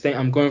know,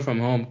 I'm going from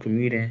home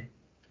commuting.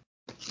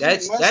 My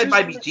That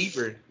might be sister,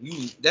 cheaper.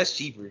 That's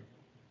cheaper.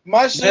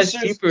 my That's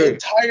sister's cheaper.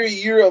 entire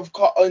year of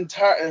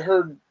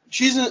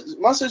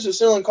my sister's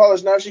still in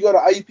college now. She go to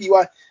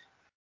IUPUI.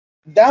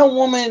 That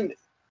woman,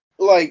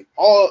 like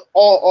all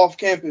off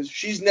campus.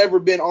 She's never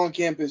been on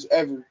campus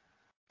ever.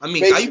 I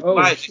mean, I used to Oh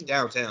buy it shit.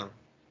 downtown.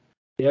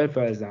 Yeah, it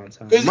probably is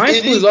downtown. Cause My it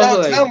school is is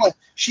also like downtown. Like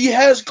she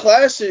has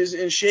classes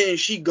and shit, and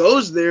she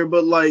goes there,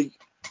 but like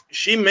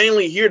she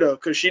mainly here though,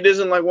 cause she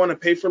doesn't like want to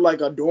pay for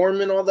like a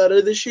dorm and all that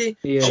other shit.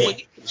 yeah.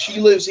 I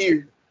She lives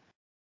here.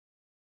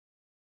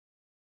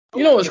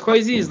 You know wouldn't what's get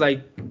crazy is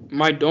like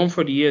my dome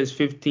for the year is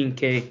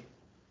 15K.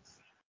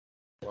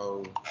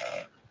 bro.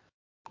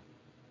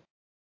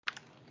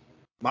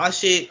 My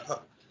shit, I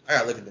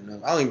gotta look at the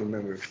number. I don't even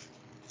remember.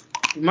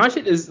 My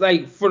shit is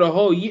like for the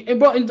whole year. And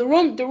bro, in the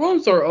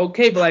rooms are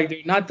okay, but like they're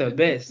not the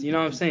best. You know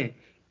what I'm saying?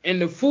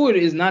 And the food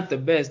is not the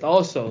best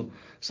also.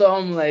 So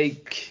I'm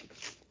like,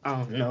 I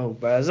don't know,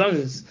 bro. As long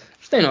as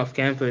I'm staying off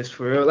campus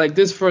for real. Like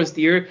this first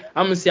year,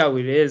 I'm gonna see how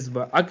it is.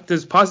 But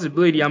there's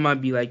possibility I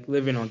might be like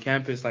living on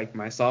campus like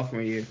my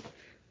sophomore year.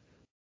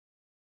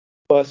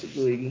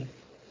 Possibility.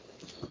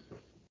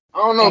 I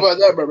don't know about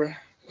that, brother.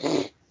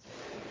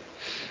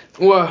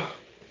 Well,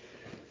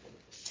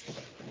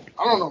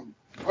 I don't know.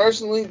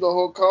 Personally, the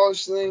whole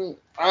college thing,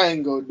 I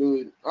ain't gonna do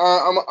it.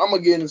 I'm gonna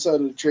get inside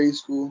of the trade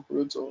school.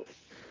 Real talk.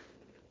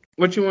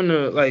 what you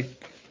wanna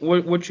like?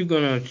 What you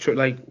gonna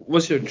like?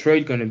 What's your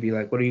trade gonna be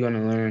like? What are you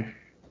gonna learn?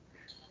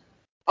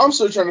 I'm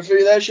still trying to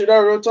figure that shit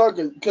out. Real talk,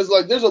 cause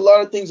like there's a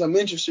lot of things I'm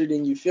interested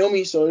in. You feel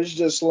me? So it's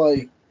just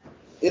like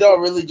it all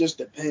really just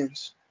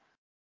depends.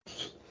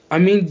 I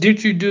mean,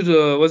 did you do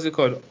the what's it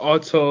called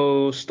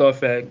auto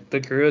stuff at the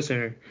career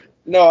center?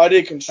 No, I did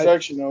Like,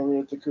 construction over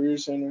at the career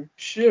center.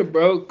 shit,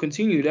 bro,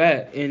 continue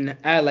that and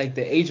add like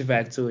the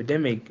HVAC to it. They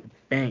make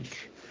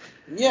bank.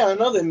 Yeah, I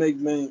know they make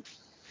man.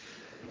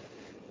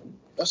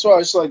 That's why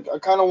it's like I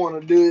kind of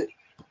want to do it,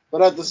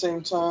 but at the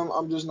same time,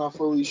 I'm just not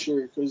fully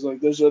sure because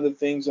like there's other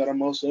things that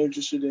I'm also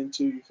interested in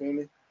too. You feel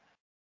me?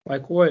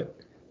 Like what?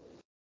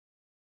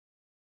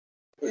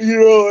 You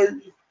know,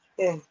 like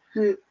oh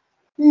shit,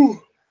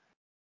 whew,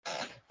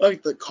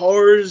 like the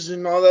cars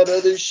and all that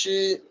other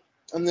shit,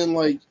 and then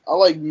like I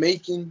like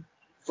making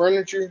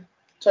furniture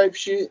type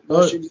shit. That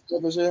Oh, shit is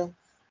dope as hell.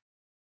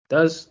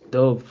 that's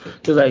dope.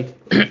 Cause like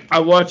I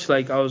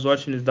was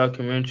watching this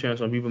documentary on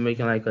some people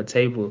making like a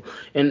table,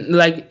 and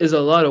like it's a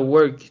lot of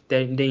work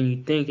that than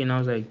you think, and I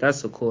was like,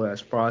 that's a cool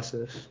ass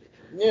process.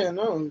 Yeah,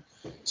 no,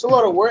 it's a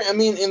lot of work. I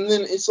mean, and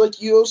then it's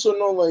like you also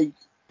know like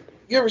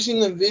you ever seen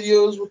them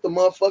videos with the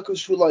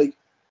motherfuckers who like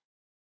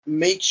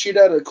make shit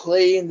out of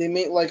clay and they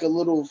make like a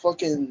little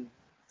fucking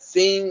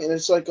thing and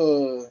it's like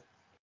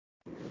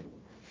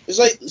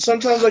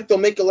sometimes like they'll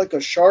make it like a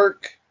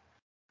shark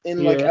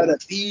and like Yeah, at a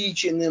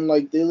beach and then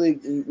like they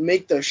like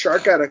make the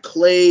shark out of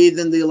clay,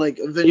 then they like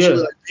eventually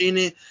yeah, like paint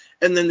it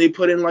and then they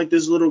put in like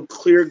this little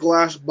clear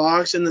glass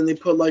box and then they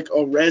put like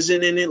a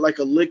resin in it, like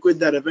a liquid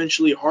that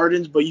eventually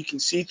hardens but you can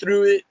see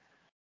through it.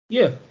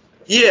 yeah.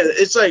 Yeah,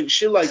 it's like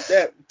shit like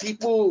that.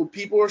 People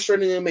are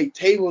starting to make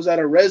tables out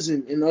of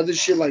resin and other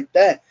shit like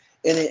that,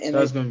 and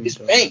That's gonna be it's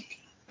dope. bank.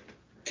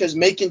 Cause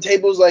making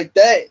tables like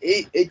that,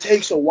 it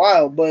takes a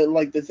while. But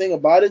like the thing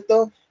about it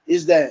though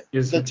is that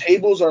Just the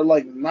tables are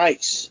like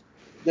nice.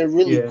 They're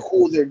really yeah.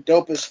 cool. They're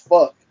dope as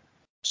fuck.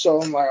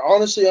 So I'm like,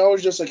 honestly, I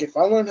was just like, if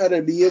I learned how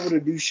to be able to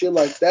do shit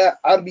like that,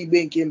 I'd be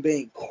making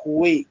bank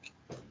quick.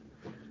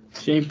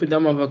 She ain't put that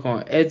motherfucker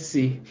on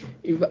Etsy.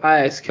 If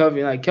I asked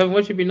Kelvin, like, Kelvin,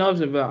 what you been up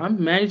to? About?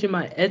 I'm managing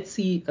my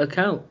Etsy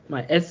account,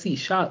 my Etsy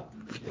shop.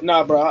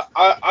 Nah, bro.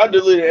 I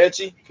deleted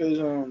Etsy because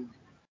I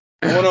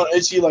went on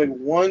Etsy like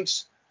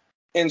once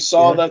and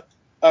saw that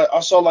I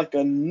saw like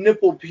a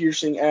nipple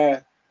piercing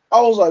ad.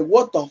 I was like,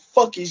 what the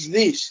fuck is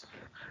this?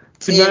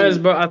 To be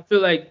honest, bro, I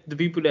feel like the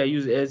people that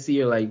use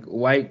Etsy are like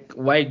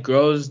white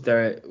girls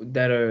that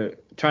are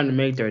trying to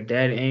make their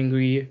dad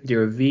angry.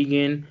 They're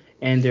vegan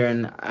and they're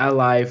an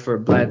ally for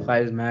Black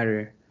Lives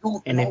Matter.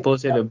 Dude, And they no,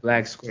 posted a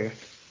black square.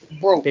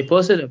 bro. They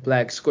posted a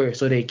black square,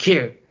 so they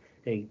care.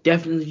 They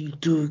definitely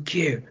do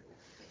care.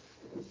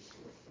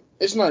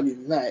 It's not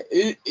even that.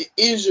 It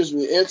is just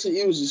with Etsy.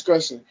 It was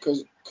disgusting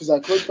because I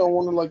clicked on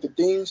one of like the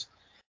things,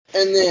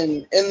 and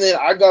then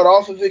I got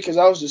off of it because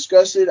I was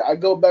disgusted. I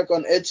go back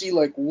on Etsy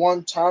like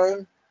one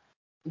time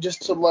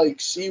just to like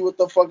see what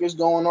the fuck is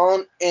going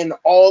on, and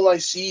all I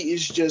see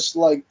is just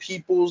like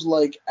people's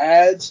like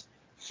ads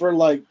for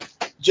like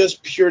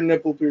just pure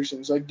nipple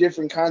piercings, like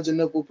different kinds of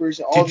nipple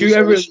piercing. All Did you this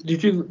other ever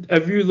shit.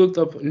 have you looked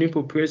up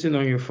nipple piercing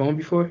on your phone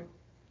before?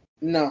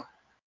 No,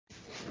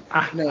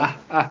 no,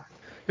 Ah.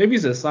 Maybe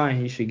it's a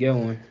sign you should get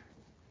one.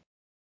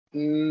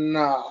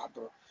 nah,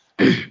 bro.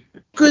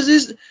 Cause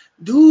it's,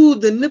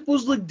 dude, the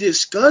nipples look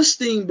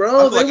disgusting, I bro.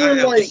 feel They like I were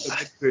have like a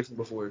neck piercing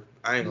before.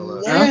 I ain't gonna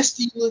lie.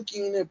 nasty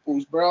looking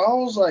nipples, bro. I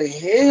was like,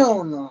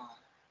 hell no.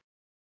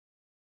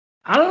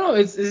 I don't know.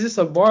 It's just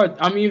a bar.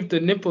 I mean, if the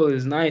nipple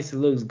is nice, it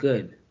looks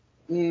good.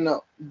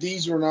 No,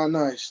 these were not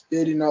nice.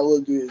 They did not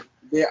look good.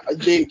 Their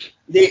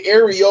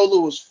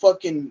areola was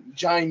fucking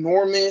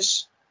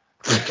ginormous.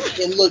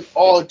 It looked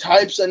all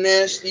types of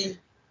nasty.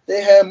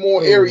 They had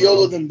more Oh areola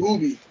well. than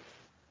booby.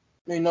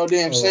 Made no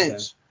damn Oh, okay.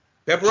 sense.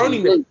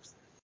 Pepperoni nipples.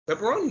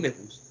 Pepperoni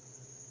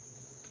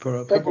nipples.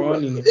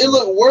 Pepperoni It nipple.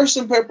 looked worse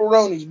than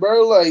pepperonis,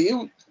 bro. Like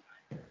it.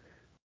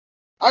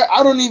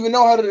 I don't even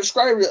know how to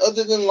describe it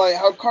other than like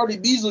how Cardi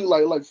B's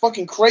look like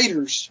fucking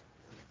craters.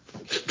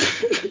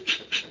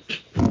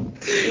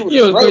 It was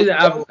You know, it's gross,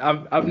 crazy.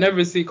 bro. I've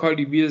never seen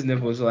Cardi B's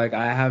nipples, so like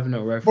I have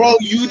no Bro, reference.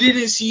 you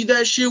didn't see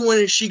that shit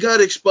when she got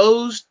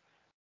exposed?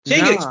 She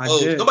ain't get Nah, I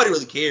exposed. did. Nobody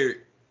really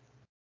cared.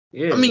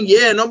 Yeah. I mean,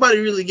 yeah, nobody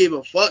really gave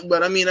a fuck,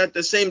 but I mean, at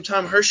the same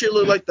time, her shit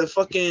looked like the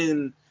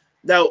fucking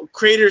that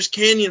Craters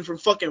Canyon from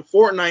fucking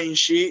Fortnite and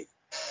shit.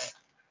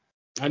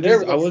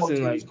 Whatever I the fuck wasn't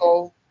it was like,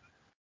 called.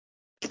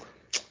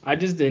 I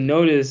just didn't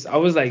notice. I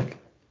was like,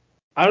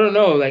 I don't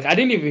know, like I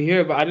didn't even hear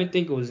about. I didn't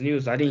think it was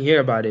news. I didn't hear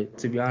about it,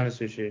 to be honest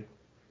with you.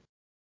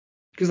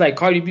 Cause like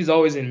Cardi B's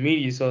always in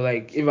media, so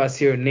like if I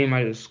see her name,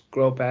 I just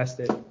scroll past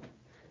it. Fuck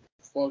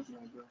no,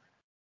 bro.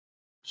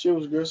 Shit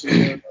was gross as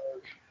hell.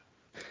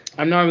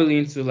 I'm not really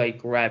into like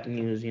rap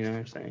news, you know what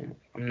I'm saying?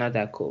 I'm not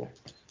that cool.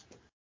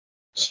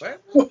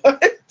 What?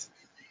 What?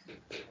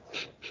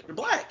 You're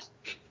black.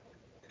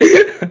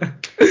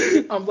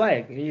 I'm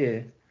black,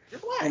 yeah. You're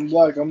black. I'm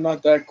black. I'm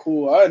not that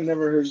cool. I had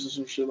never heard of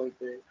some shit like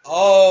that.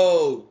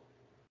 Oh,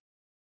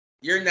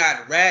 you're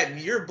not rap.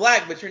 You're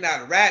black, but you're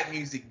not rap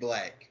music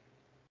black.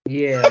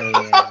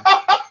 Yeah,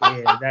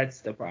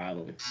 that's the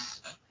problem.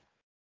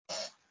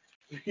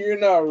 You're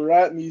not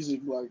rap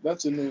music black.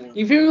 That's a new one.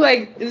 You feel me?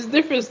 Like there's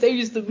different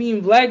stages to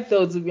being black,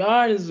 though. To be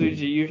honest with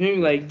you, you feel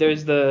me? Like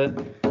there's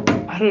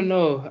I don't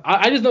know.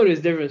 I just know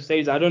there's different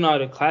stages. I don't know how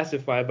to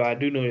classify, but I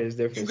do know there's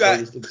You different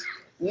got stages.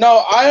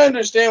 No, I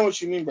understand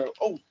what you mean, bro.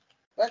 Oh,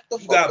 back the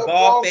you fuck got up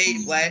ball off fade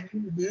me, black.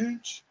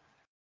 bitch.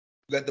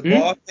 You got the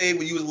ball fade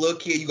when you was a little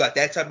kid. You got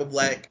that type of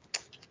black.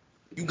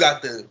 You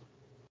got the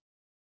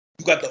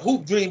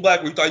hoop dream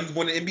black where you thought you was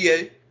going to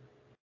NBA.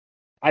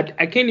 I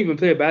can't even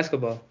play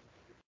basketball.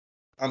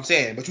 I'm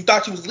saying, but you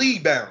thought you was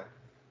league bound.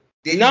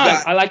 Then you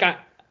Nah,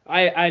 got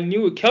I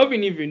knew it.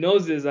 Kelvin even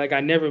knows this. Like I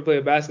never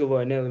played basketball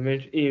in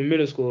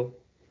middle school.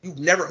 you've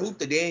never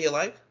hooped a day in your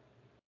life.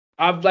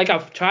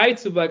 I've tried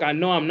to, but like I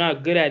know I'm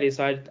not good at it,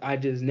 so I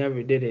just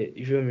never did it.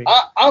 You feel me?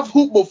 I've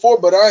hooped before,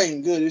 but I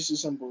ain't good. It's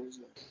just simple as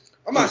that.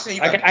 I'm not saying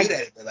you got to be good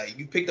at it, but like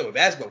you picked up a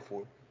basketball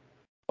before.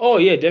 Oh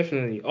yeah,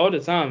 definitely, all the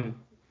time.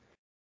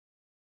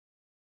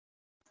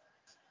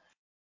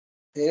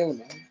 Hell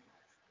no.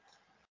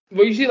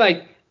 But you see,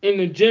 like in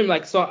the gym,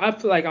 like so I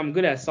feel like I'm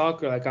good at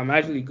soccer. Like I'm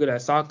actually good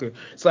at soccer.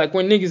 So like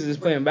when niggas is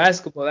playing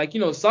basketball, like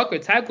soccer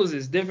tackles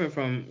is different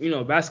from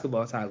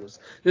basketball tackles.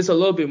 It's a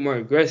little bit more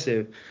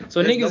aggressive.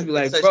 So There's no niggas be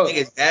like, such bro, thing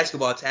as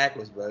basketball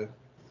tackles, bro.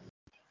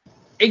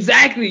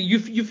 exactly. You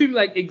feel me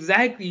like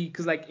exactly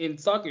because like in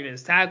soccer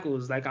there's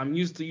tackles. Like I'm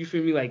used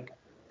to like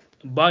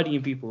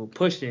bodying people,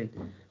 pushing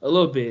a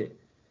little bit.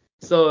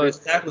 So There's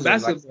tackles in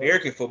like basketball,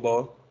 American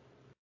football.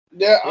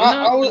 Yeah, they're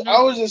not. They're I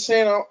not. was just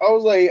saying I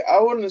was like I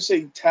wouldn't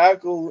say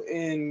tackle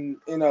in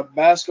a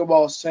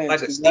basketball sense Like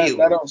a because that steal.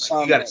 don't Like you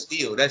sound got to right.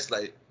 steal. That's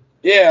like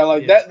Yeah,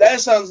 like Yeah. that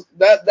sounds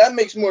that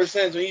makes more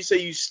sense when you say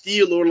you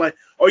steal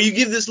or you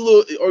give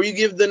you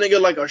give the nigga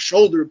like a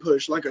shoulder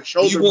push, like a when you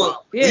shoulder want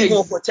block. Yeah. when you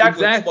going for a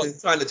tackle in football, Exactly. you're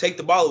trying to take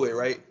the ball away,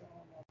 right?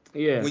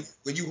 Yeah.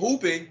 When you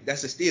hooping,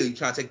 that's a steal. You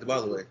trying to take the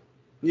ball away.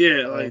 Yeah,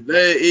 Yeah. like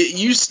that.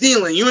 You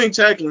stealing, you ain't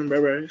tackling,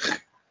 bro.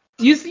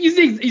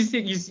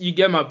 You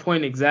get my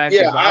point exactly.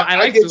 Yeah, But I I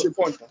like get to your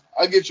point though.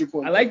 I get your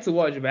point. I like to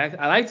watch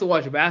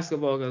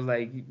basketball because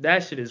like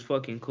that shit is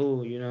fucking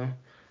cool, you know.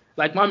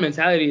 Like my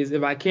mentality is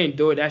if I can't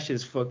do it, that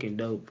shit's fucking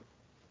dope.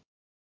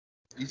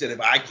 You said if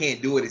I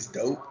can't do it, it's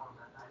dope.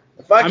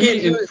 If I I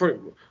can't mean, do it,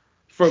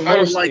 for I don't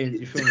most like things, it.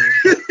 you feel me?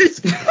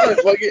 I don't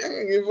fuck it. I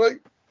don't give a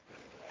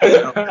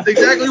fuck. That's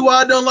exactly why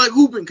I don't like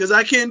hooping, because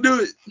I can't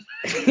do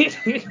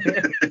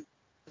it.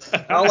 I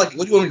don't like it.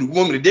 What do you want me to do? You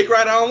want me to dick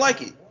ride? I don't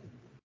like it.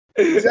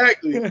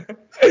 Exactly.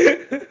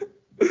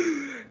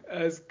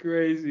 That's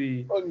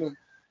crazy. Fuck no.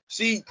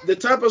 See, the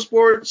type of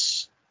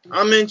sports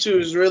I'm into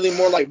is really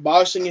more like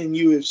boxing and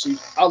UFC.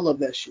 I love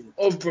that shit.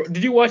 Oh, bro,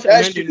 did you watch That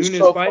Amanda shit is Nunes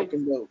so fight?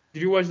 fucking dope.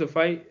 Did you watch the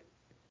fight?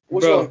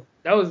 Which Bro, one?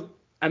 that was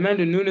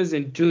Amanda Nunes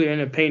and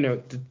Juliana Pena.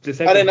 The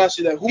second. I did not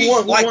see that. Who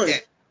won? Who like won?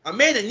 that.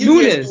 Amanda Nunes.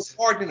 Nunes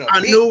hard than a I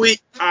bitch. knew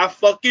it. I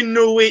fucking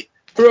knew it.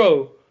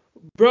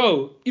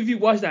 Bro, if you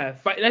watch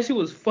that fight, that shit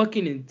was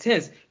fucking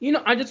intense. You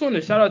know, I just want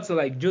to shout out to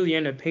like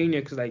Juliana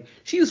Pena because like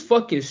she's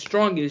fucking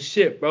strong as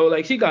shit, bro.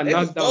 Like she got They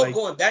was knocked out both like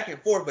going back and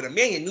forth, but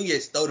Amanda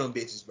Nunes stole them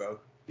bitches, bro.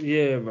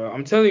 yeah, bro.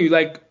 I'm telling you,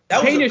 like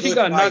That was a Pena, she good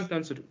got fight. knocked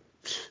down to the.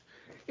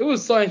 It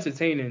was so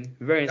entertaining,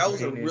 very That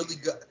was a entertaining. really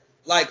good.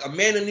 Like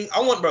Amanda Nunes,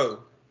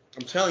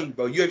 I'm telling you,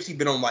 bro. UFC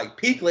been on like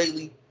peak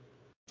lately.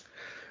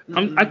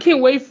 I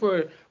can't wait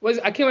for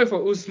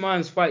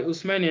Usman's fight,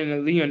 Usman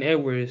and Leon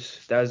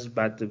Edwards. That's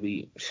about to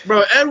be.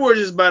 Bro, Edwards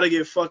is about to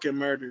get fucking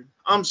murdered.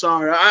 I'm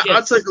sorry. I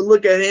Yes. took a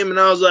look at him and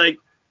I was like,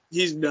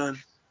 he's done.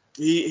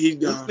 He's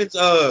gone.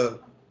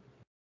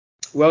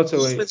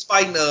 Welterweight. Usman's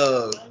fighting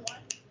Leon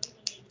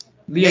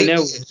Nate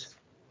Edwards. Diaz.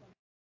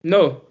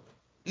 No,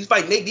 He's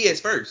fighting Nate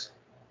Diaz first.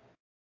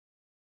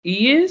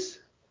 he is.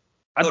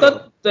 I Hold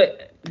thought on.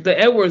 the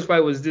Edwards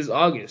fight was this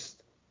August.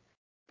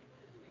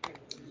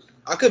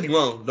 I could be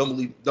wrong.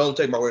 Don't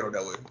take my word on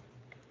that one.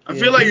 I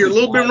feel like you're a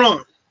little bit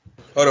wrong.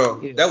 Hold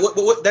on. Yeah. That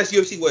what that's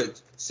UFC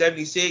what?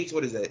 76?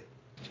 What is that?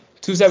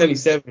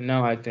 277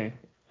 now, I think.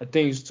 I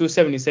think it's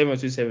 277 or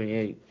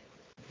 278.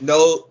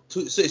 No, it's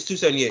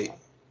 278.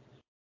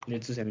 Yeah,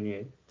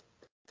 278.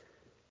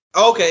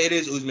 Okay, it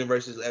is Usman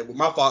versus Edwards.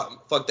 My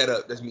fault. Fuck that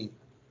up. That's me.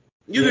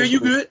 You Yeah, good? You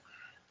cool. good?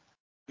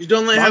 You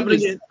don't let it But I'm happen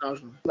just-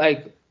 again.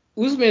 Like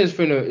Usman is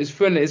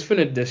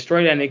finna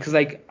destroy that nigga because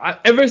like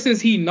ever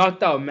since he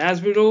knocked out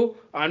Masvidal,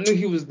 I knew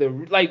he was that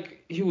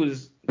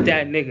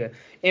nigga.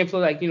 And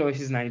plus like you know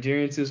he's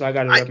Nigerian too, so I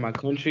gotta rep my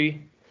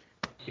country.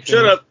 You feel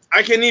Shut me? up.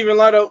 I can't even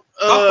lie to.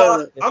 My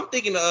fault. I'm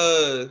thinking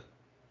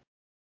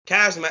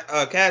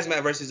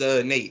Kazmat versus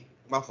Nate.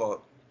 My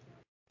fault.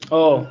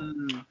 Oh,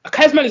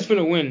 Kazman is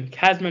finna win.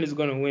 Kazman is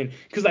gonna win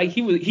because like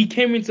he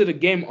came into the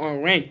game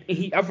unranked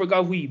and I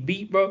forgot who he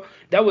beat, bro.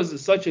 That was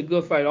such a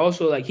good fight.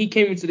 Also, like he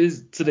came into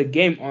the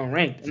game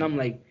unranked, and I'm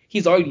like,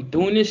 he's already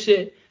doing this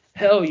shit.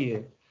 Hell yeah,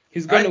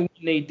 he's gonna win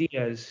Nate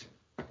Diaz.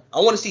 I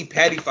want to see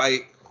Patty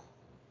fight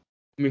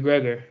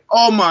McGregor.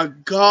 Oh my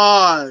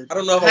god. I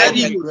don't know if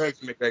Patty Patty was-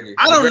 McGregor.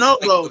 I don't know, McGregor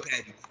might bro. kill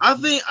Patty. I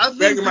think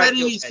McGregor might Patty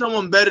kill needs Patty.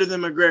 someone better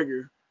than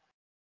McGregor.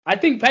 I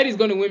think Patty's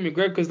gonna win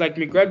McGregor because like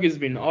McGregor's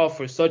been off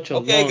for such a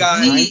Okay, long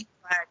guys. time.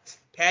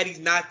 Patty's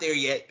not there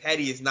yet.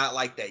 Patty is not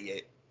like that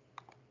yet.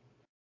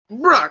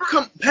 Bruh,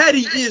 Patty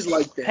is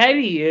like that.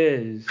 Patty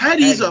is.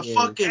 Patty's Patty a is.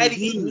 fucking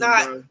Patty's demon,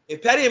 not. bro.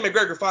 If Patty and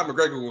McGregor fight,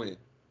 McGregor will win.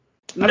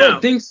 I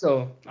don't think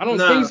so.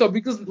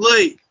 Because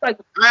Like like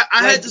I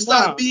had like, to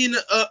stop nah. being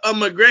a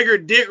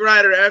McGregor dick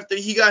rider after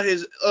he got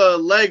his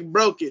leg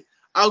broken.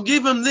 I'll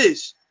give him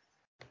this.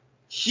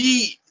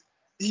 He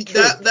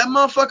that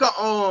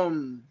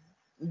motherfucker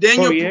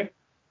Daniel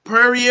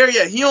Poirier,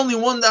 yeah, he only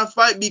won that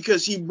fight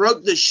because he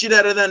broke the shit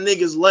out of that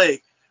nigga's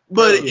leg.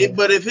 But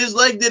if his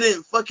leg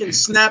didn't fucking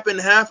snap in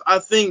half, I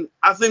think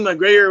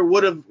McGregor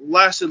would have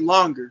lasted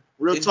longer.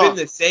 It's been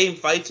the same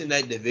fights in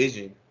that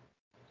division.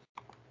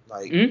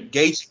 Like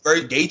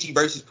Gaethje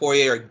versus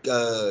Poirier,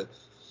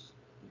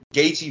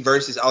 Gaethje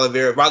versus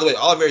Oliveira. By the way,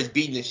 Oliveira is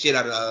beating the shit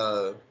out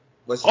of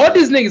all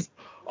these niggas.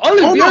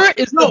 Oliveira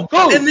is the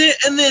GOAT. And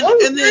then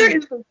Oliveira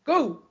is the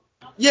GOAT.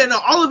 Yeah, no,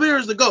 Oliveira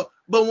is the GOAT.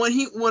 But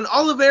when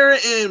Oliveira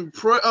and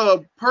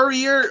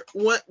Poirier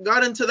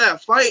got into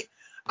that fight,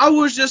 I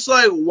was just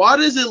like, why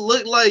does it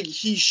look like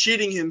he's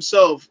shitting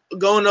himself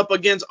going up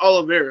against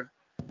Oliveira?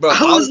 Bro,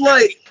 I was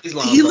like,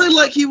 he looked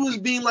like he was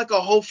being like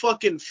a whole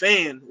fucking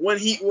fan when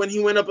he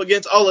went up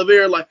against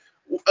Oliveira. Like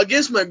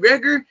against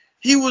McGregor,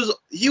 he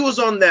was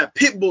on that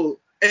Pitbull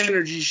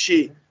energy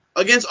shit.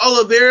 Against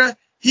Oliveira,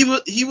 he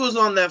was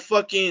on that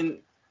fucking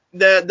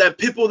that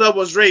Pitbull that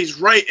was raised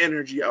right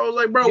energy. I was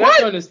like, bro, You what? have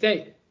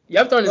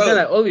to understand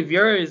that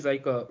Oliveira is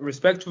like a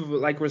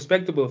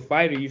respectable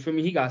fighter. You feel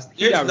me? There's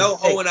no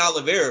hoe in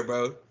Oliveira,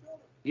 bro.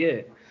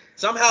 Yeah.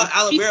 Somehow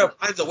Oliveira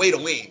finds a way to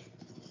win.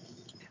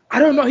 I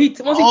don't know.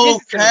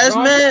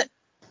 Kazmat.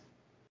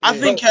 I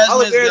think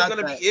Oliveira's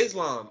gonna beat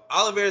Islam.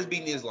 Oliveira's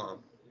beating Islam.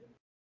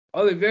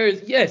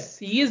 Yes,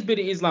 he is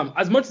beating Islam.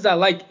 As much as I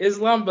like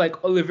Islam,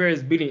 like Oliveira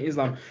is beating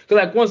Islam. Because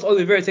like once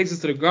Oliveira takes us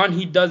to the ground,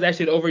 he does that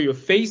shit over your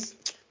face,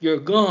 you're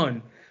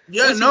gone.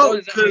 Yeah, Once he no,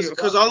 goes down,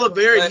 because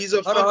Oliveira, he's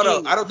a Hold on.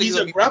 fucking, I don't think he's he's a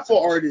gonna be grapple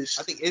flexible. artist.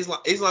 I think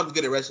Islam's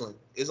good at wrestling.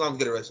 Islam's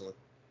good at wrestling.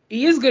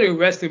 he is good at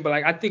wrestling, but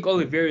like I think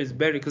Oliveira is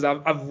better because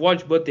I've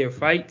watched both their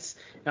fights,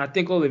 and I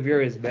think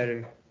Oliveira is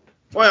better.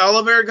 Wait,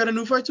 Oliveira got a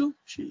new fight too?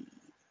 Shit.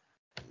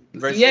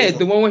 Versus Yeah, Islam.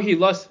 the one where he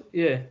lost.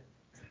 Yeah.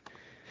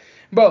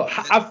 Bro,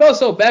 I felt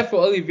so bad for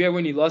Oliveira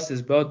when he lost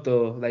his belt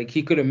though. Like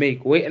he couldn't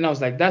make weight, and I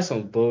was like, that's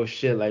some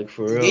bullshit. Like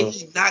for And then real.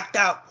 he knocked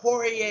out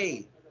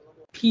Poirier.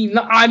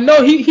 I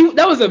know he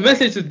that was a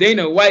message to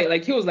Dana White.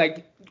 Like he was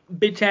like,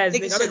 bitch ass Nigga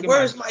nigga. I said, don't get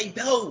 "Where's my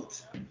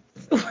belt?"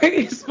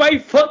 It's my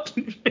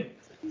fucking.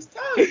 He's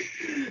tough.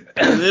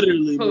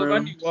 Literally, Hold up, bro. I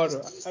need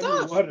water. I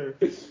need water.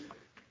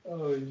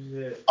 Oh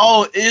shit.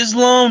 Oh,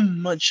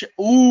 Islam,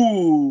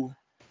 ooh.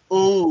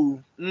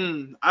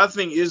 I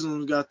think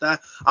Islam got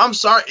that. I'm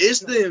sorry, it's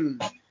them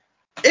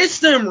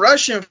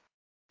Russian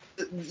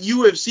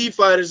UFC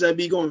fighters that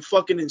be going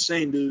fucking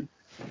insane, dude.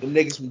 Them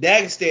niggas from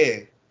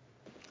Dagestan.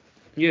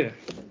 Yeah.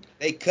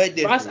 They cut But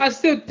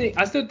different.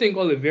 I still think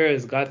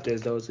Oliveira's got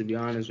this though. To be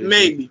honest with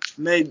you.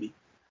 Maybe.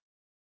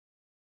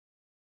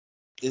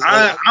 It's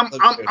I'm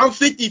Oliveira.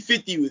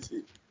 50-50 with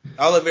it.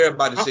 Oliveira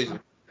by decision.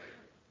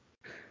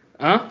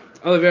 Huh?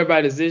 Oliveira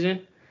by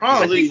decision.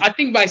 Probably. I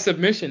think by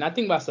submission. I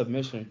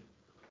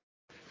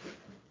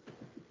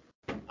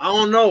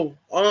don't know.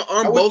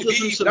 Aren't both of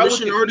them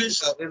submission Khabib,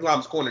 artists?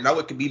 Islam's corner. Not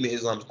with Khabib in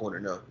Islam's corner.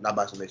 No, not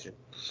by submission.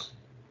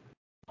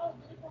 You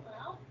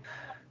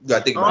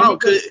gotta think I about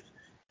don't know, it.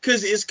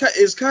 because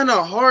it's kind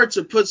of hard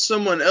to put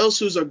someone else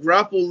who's a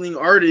grappling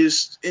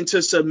artist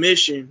into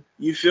submission.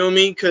 You feel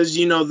me? Because,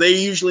 they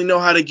usually know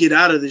how to get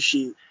out of the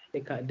shit.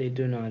 They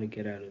do know how to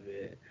get out of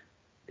it.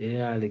 They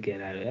know how to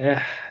get out of it.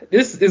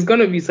 This is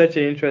gonna be such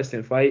an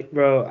interesting fight,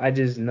 bro. I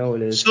just know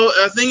this. So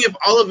I think if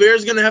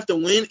Oliveira's going to have to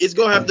win, it's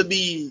going to have to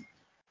be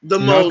the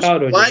most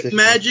Knockout or black decision?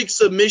 magic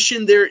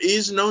submission there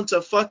is known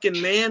to fucking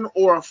man,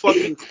 or a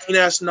fucking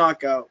clean-ass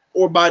knockout,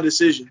 or by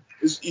decision.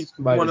 It's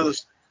By one of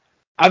those.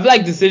 I feel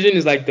like decision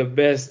is like the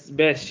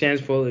best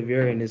chance for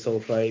Oliveira in this whole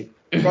fight.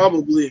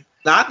 Probably.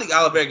 Nah, I think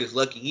Oliveira gets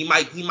lucky. He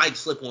might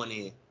slip one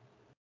in.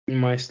 He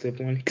might slip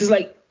one. Cause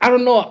like I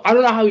don't know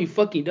how he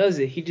fucking does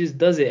it. He just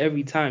does it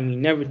every time. He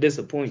never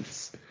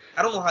disappoints.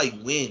 I don't know how he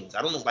wins.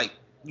 I don't know, like,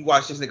 you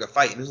watch this nigga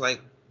fight and it's like,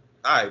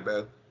 all right,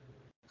 bro.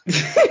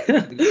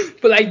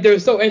 But like they're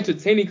so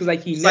entertaining because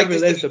like he It's never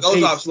like lets the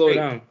pace slow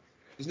down.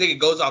 This nigga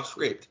goes off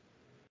script.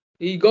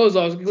 He goes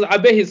off. I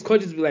bet his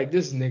coaches be like,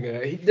 this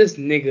nigga.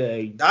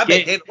 I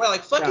bet Dana White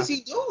like, fuck is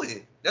he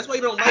doing? That's why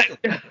you don't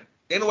like him.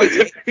 Dana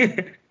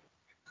White.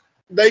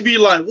 They be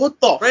like, what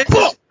the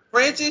fuck?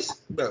 Francis,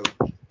 bro.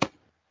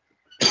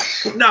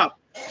 Nah,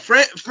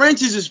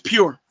 Francis is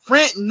pure.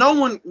 No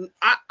one,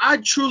 I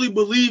truly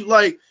believe,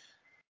 like,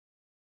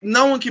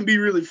 no one can be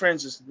really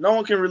Francis. No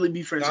one can really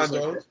be Francis.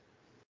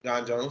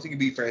 John Jones, he can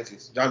beat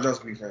Francis. John Jones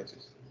can beat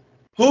Francis.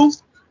 Who?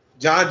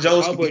 John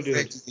Jones can Cowboy beat dude.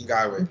 Francis and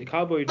Guyway. The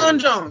Cowboy John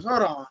dude. Jones.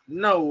 Hold on.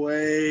 No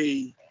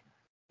way.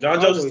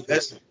 John Jones is the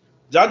best.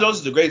 John Jones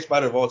is the greatest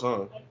fighter of all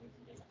time.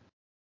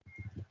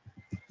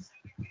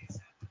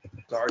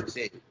 It's hard to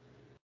say.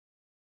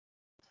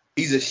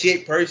 He's a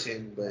shit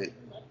person, but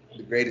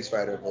the greatest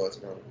fighter of all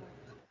time.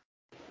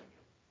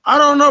 I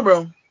don't know,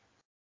 bro.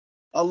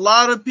 A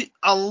lot of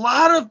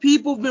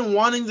people have been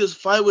wanting this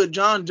fight with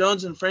John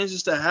Jones and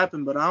Francis to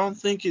happen, but I don't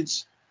think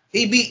it's.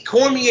 He beat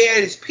Cormier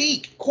at his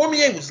peak.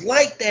 Cormier was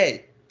like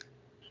that.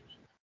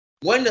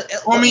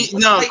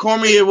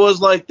 Cormier was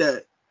like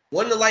that.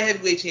 Won the light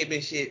heavyweight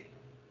championship.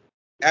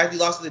 After he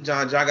lost to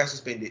John got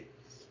suspended.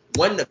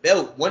 Won the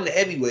belt, won the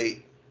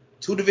heavyweight,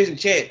 2-division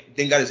champ,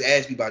 then got his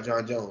ass beat by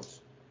John Jones.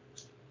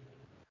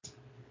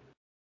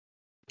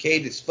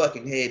 Caved his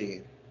fucking head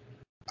in.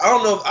 I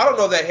don't know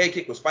if that head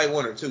kick was fight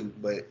 1 or 2,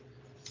 but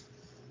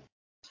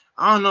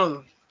I don't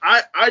know.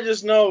 I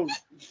just know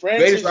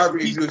Francis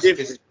is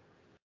different.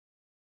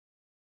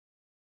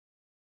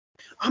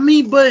 I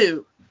mean,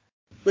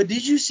 but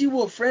did you see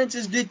what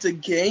Francis did to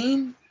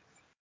Gain?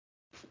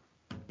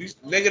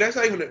 Nigga, that's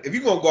not even. If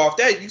you gonna go off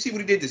that, you see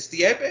what he did to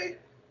Stipe?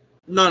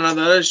 No,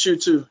 that's true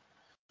too.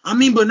 I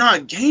mean, but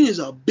not Gain is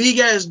a big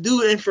ass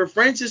dude, and for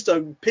Francis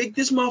to pick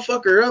this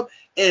motherfucker up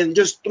and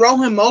just throw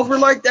him over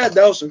like that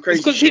was some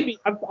crazy shit.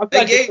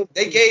 They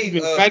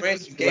gave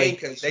Francis Gain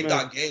because they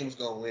thought Gain was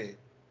gonna win.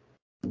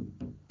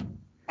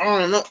 I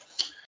don't know.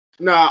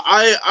 Nah,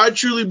 I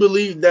truly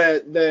believe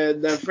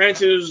that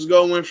Francis was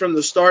going to win from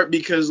the start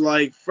because,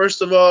 like,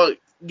 first of all,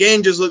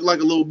 Gain just looked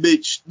like a little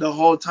bitch the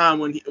whole time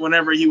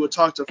whenever he would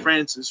talk to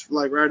Francis,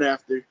 like, right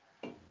after.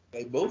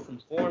 They both from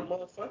foreign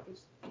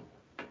motherfuckers.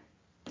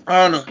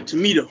 I don't know, to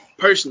me, though,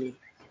 personally.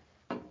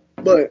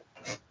 But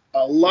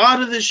a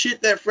lot of the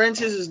shit that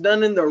Francis has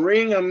done in the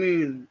ring, I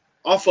mean,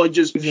 off of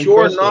just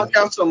pure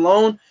knockouts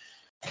alone,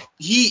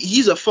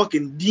 he's a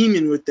fucking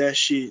demon with that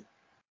shit.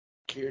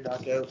 Pure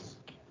knockouts.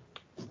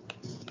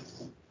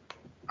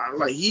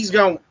 Like, he's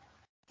got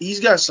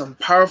some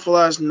powerful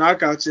ass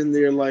knockouts in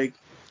there, like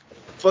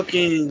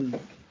fucking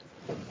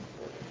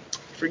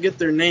forget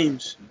their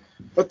names.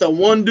 But the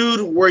one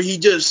dude where he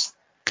just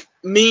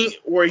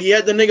where he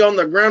had the nigga on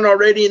the ground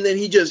already, and then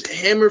he just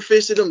hammer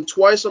fisted him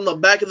twice on the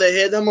back of the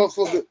head. That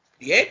motherfucker.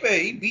 Yeah, man,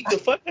 he beat the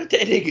fuck out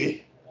that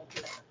nigga.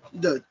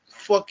 The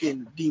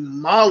fucking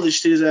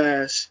demolished his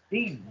ass.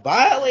 He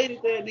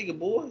violated that nigga,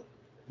 boy.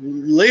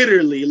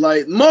 Literally,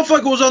 like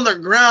motherfucker was on the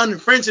ground,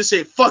 and Francis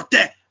said, "Fuck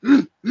that."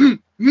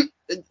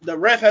 The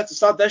ref had to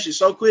stop that shit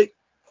so quick.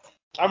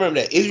 I remember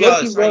that. Israel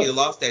Adesanya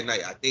lost that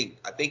night. I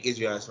think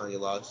Israel Adesanya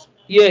lost.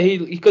 Yeah,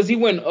 because he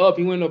went up.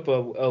 He went up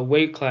a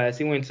weight class.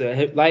 He went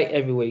to light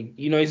heavyweight.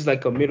 You know, he's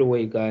like a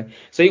middleweight guy.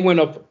 So he went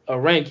up a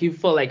rank. He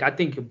fought like, I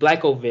think,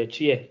 Blachowicz.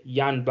 Yeah,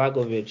 Jan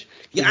Blachowicz.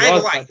 Yeah, I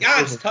ain't gonna lie.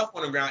 Jan's tough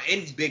on the ground,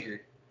 and he's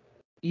bigger.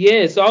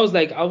 Yeah, so I was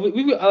like,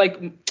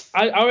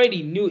 I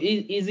already knew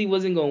Izzy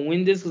wasn't gonna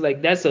win this because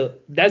like that's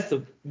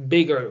a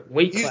bigger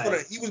weight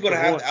class. He was gonna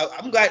have.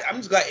 I'm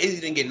just glad Izzy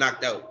didn't get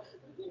knocked out.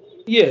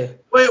 Yeah.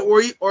 Wait,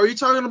 are you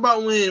talking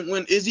about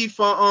when Izzy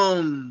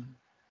fought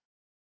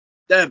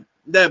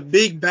that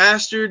big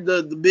bastard,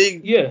 the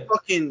big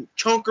fucking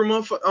chunker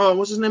motherfucker?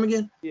 What's his name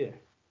again? Yeah,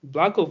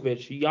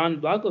 Blachowicz,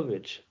 Jan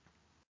Blachowicz.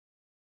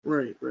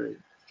 Right. I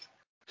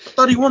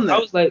thought he won that. I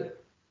was like,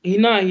 he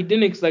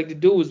didn't. Cause like the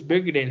dude was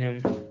bigger than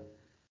him.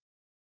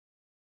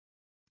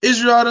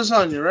 Israel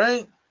Adesanya,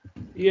 right?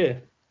 Yeah.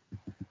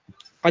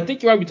 I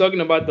think you might be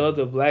talking about the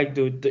other black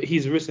dude,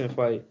 his recent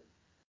fight.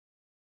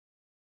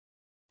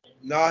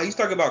 Nah, he's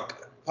talking about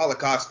Paulo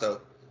Costa.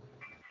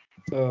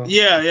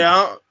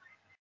 Yeah.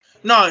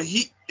 No,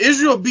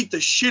 Israel beat the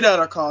shit out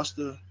of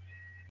Costa.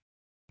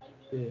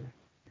 Yeah.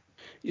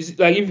 It's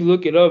like if you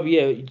look it up,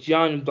 yeah,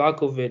 Jan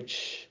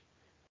Blachowicz.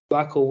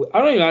 I don't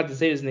even have to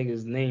say this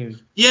nigga's name.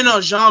 Yeah,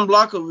 no, Jan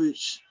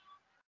Blachowicz.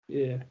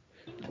 Yeah.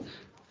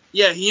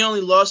 Yeah, he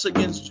only lost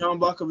against Jan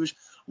Blachowicz.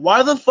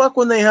 Why the fuck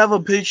when they have a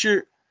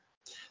picture?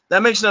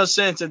 That makes no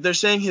sense. If they're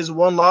saying his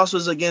one loss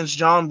was against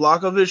Jan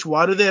Blachowicz,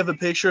 why do they have a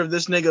picture of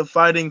this nigga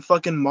fighting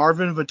fucking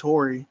Marvin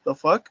Vettori? The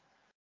fuck?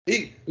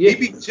 He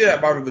beat the shit out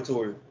of Marvin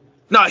Vettori.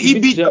 No, he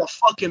beat the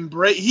fucking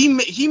break.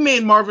 He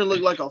made Marvin look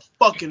like a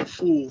fucking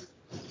fool.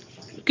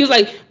 Cause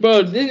like,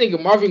 bro, this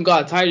nigga Marvin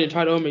got tired and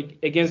tried to home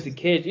against the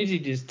cage. He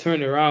just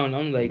turned around.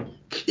 I'm like,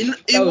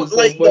 it was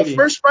like so the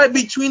first fight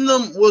between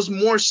them was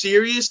more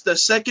serious. The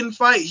second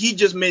fight, he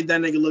just made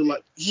that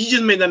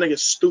nigga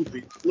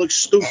stupid. Look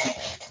stupid.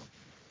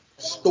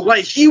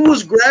 Like he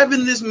was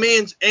grabbing this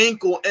man's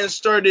ankle and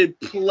started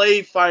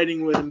play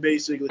fighting with him,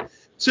 basically.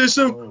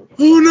 So,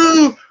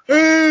 oh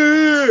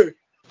no,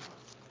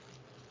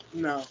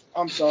 no,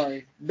 I'm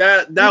sorry.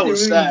 That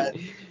was sad.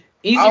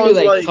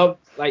 Easily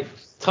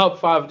top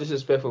 5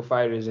 disrespectful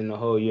fighters in the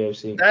whole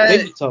UFC.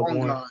 Maybe top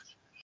 1. God.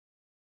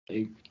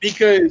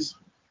 Because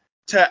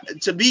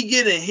to be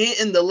getting hit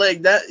in the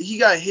leg, that he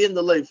got hit in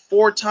the leg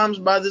 4 times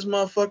by this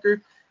motherfucker,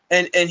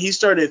 and he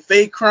started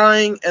fake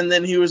crying, and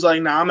then he was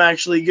like, "Nah, I'm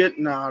actually good."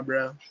 Nah,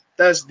 bro,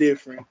 that's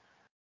different.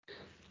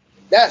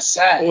 That's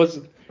sad. What's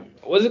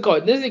it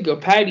called? This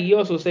nigga Patty, he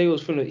also said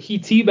he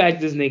teabagged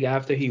this nigga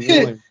after he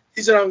won.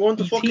 He said, "I'm going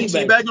to fucking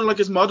teabag him like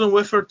his mother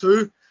with her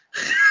too."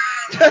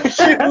 That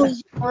shit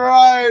was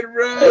fried,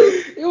 bro.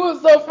 It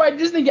was so fried.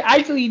 This nigga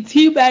actually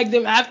teabagged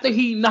him after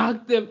he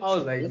knocked him. I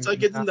was like, once I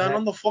get him down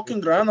on the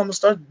fucking ground, I'm gonna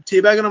start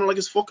teabagging him like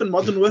his fucking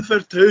mother with her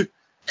too.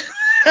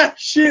 That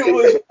shit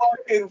was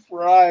fucking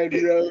fried,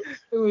 bro.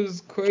 It was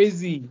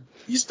crazy.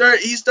 He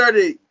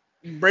started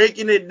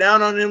breaking it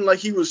down on him like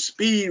he was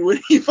Speed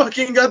when he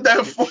fucking got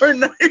that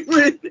Fortnite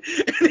win,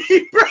 and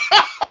he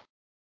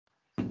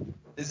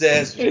his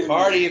ass was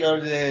partying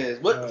on his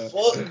ass. What the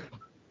fuck?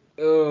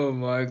 Oh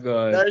my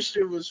god. That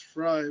shit was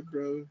fried,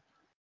 bro.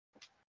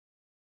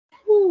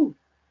 Whew.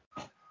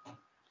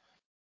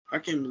 I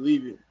can't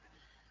believe it.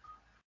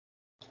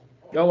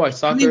 Y'all watch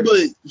soccer? I mean, but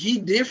he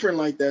different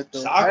like that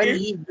though. Soccer?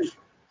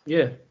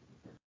 Yeah.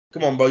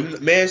 Come on, bro.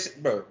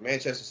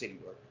 Manchester City,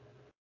 bro.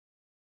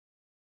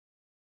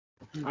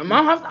 I'm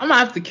gonna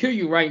have to kill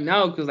you right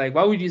now because like,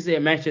 why would you say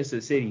Manchester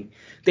City?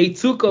 They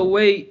took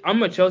away.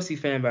 I'm a Chelsea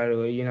fan, by the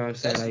way. You know what I'm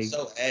saying? That's like,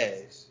 so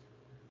ass.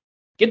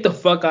 Get the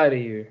fuck out of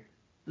here.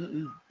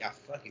 Mm-mm. Y'all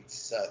fucking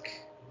suck.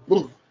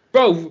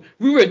 Bro,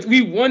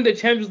 we won the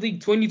Champions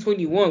League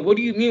 2021. What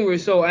do you mean we're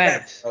so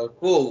ass?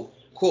 Cool.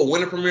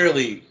 Win the Premier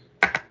League.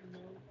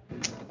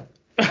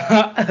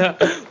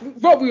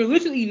 Bro, we were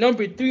literally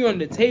number 3 on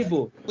the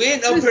table.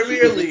 Win a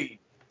Premier League.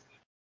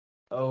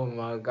 Oh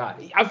my god.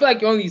 I feel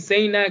like you're only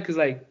saying that because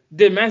like,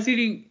 did Man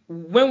City?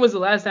 When was the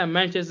last time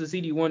Manchester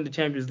City won the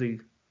Champions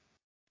League?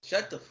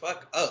 Shut the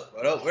fuck up,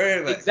 bro. Don't worry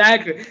about it.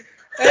 Exactly.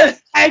 I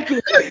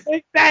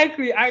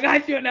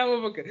got you on that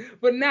motherfucker.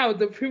 But now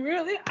the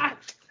Premier League, I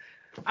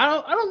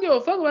don't give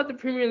a fuck about the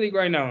Premier League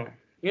right now.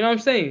 You know what I'm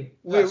saying?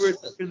 We're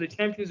the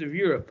champions of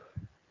Europe.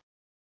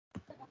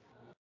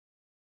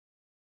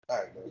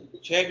 Alright, bro.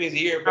 Champions of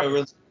Europe,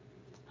 bro.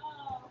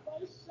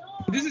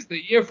 This is the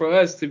year for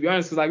us, to be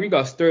honest. Cause like we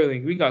got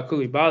Sterling, we got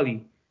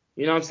Koulibaly.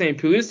 You know what I'm saying?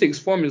 Pulisic's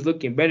form is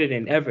looking better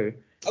than ever.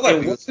 I like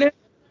Pulisic.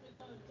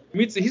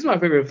 Me too. He's my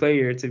favorite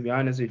player, to be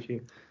honest with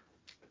you.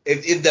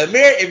 If the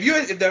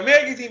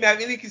American team have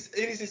any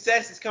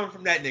success, it's coming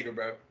from that nigga,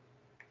 bro.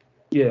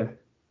 Yeah.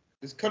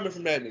 It's coming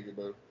from that nigga,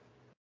 bro.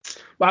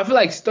 But I feel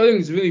like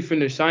Sterling's really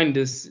finna shine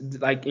this.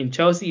 Like in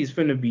Chelsea, he's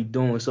finna be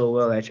doing so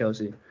well at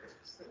Chelsea.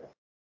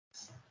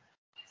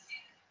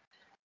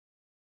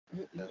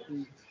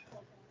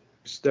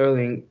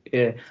 Sterling,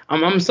 yeah.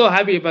 I'm so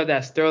happy about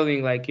that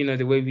Sterling. Like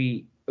the way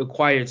we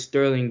acquired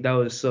Sterling, I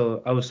was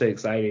so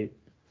excited.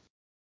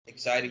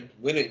 Exciting.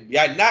 Winning.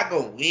 Y'all not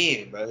gonna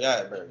win, bro.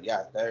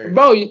 Y'all third.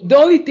 Bro, the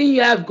only thing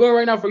you have going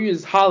right now for you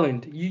is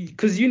Holland.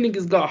 Cause you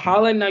niggas got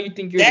Holland, now you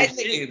think you're That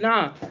the shit. nigga.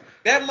 Nah.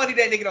 That money,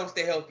 that nigga don't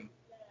stay healthy.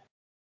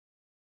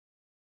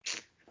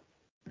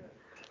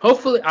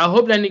 Hopefully, I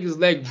hope that nigga's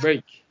leg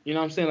break. You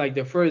know what I'm saying? Like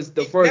the first.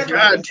 God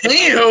I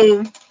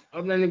damn.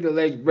 hope that nigga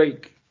leg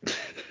break. This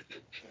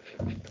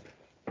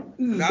is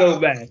Ronaldo, so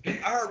bad. I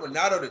heard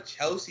Ronaldo to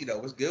Chelsea though.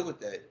 What's good with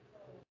that?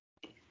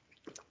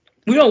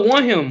 We don't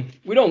want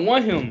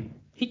him.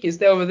 He can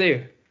stay over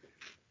there.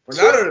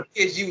 Ronaldo to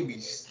PSG would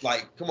be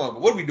like, come on, bro.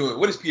 What are we doing?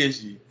 What is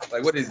PSG?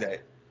 Like, what is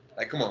that?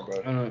 Like, come on, bro.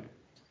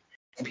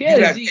 You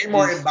have PSG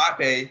Neymar, is,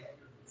 Mbappe,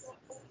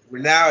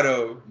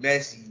 Ronaldo,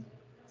 Messi.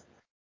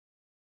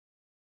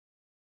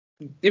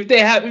 if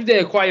they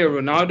acquire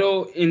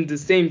Ronaldo in the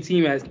same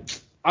team as,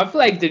 I feel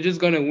like they're just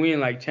gonna win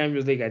like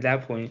Champions League at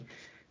that point.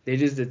 They're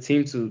just the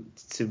team to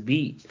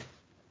beat.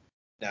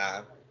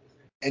 Nah.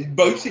 And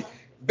bro, you see,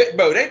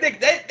 bro, they made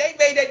that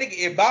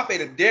nigga Mbappe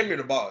the damn near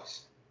the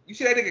boss. You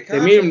see that nigga They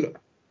made contract?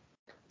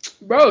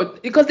 him, bro,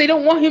 because they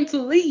don't want him to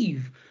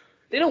leave.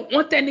 They don't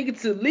want that nigga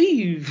to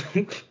leave.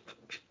 They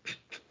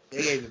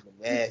gave him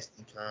a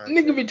nasty contract.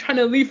 Nigga been trying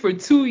to leave for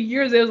 2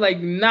 years. They was like,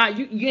 nah,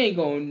 you ain't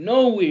going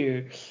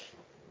nowhere.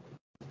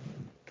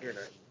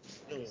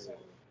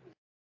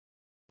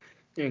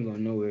 You ain't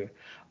going nowhere.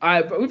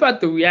 Alright, but we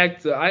about to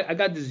react to. I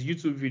got this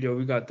YouTube video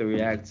we got to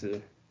react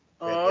to.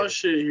 Oh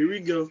shit, here we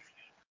go.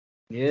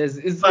 Yeah,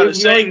 it's About to we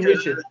say, already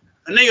reached it.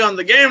 a nigga on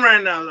the game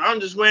right now. I'm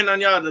just waiting on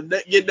y'all to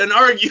get done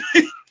arguing.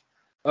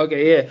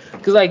 Okay, yeah,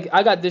 cause like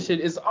I got this shit.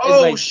 It's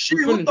Oh like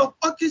shit, what the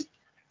fuck is?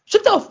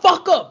 shut the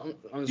fuck up.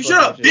 I'm You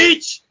shut up,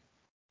 bitch.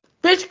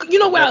 Bitch, you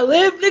know where I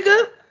live,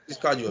 nigga.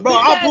 Just called you a Bro,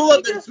 bitch. I'll pull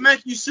up nigga. and smack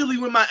you silly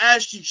with my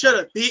ass cheek. Shut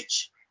up,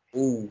 bitch.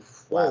 Ooh,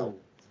 Whoa.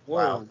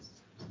 wow.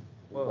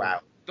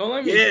 Don't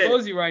let me Yeah.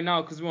 expose you right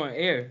now, cause we're on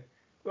air.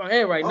 We're on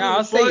air right now. Oh,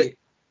 I'll say it.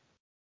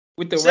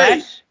 With the Say it.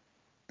 rash,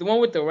 the one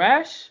with the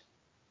rash.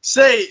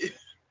 Say it.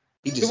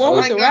 He The just one I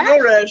with ain't the got rash.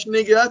 no rash,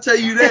 nigga. I'll tell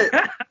you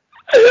that.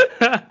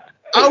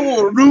 I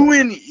will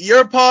ruin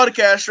your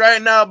podcast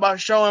right now by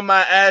showing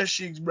my ass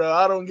cheeks, bro.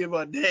 I don't give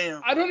a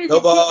damn. I don't even. No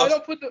balls. I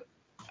don't put the.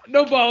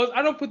 No balls.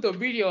 I don't put the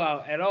video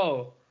out at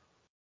all.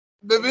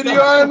 The video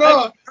I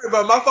know.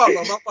 Bro, my fault,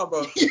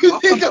 bro. You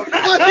think I'm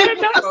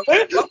playing? My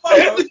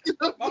fault,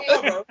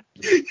 bro.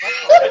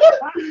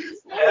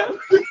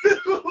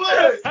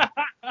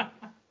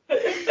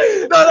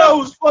 Thought I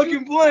was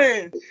fucking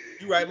playing.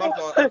 You right, my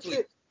fault. I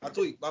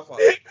tweaked, my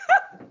fault.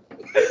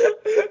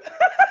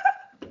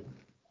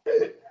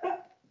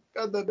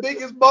 Got the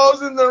biggest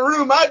balls in the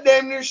room. I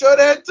damn near show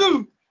that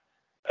too.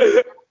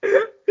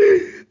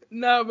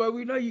 Nah, but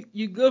we know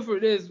you good for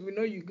this. We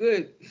know you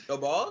good. No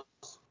balls?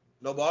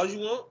 No balls you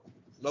want?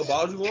 No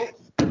balls you want?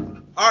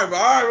 All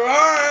right.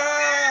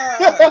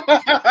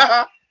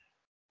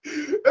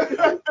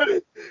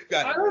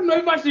 I don't know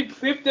if I should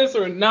clip this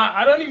or not.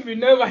 I don't even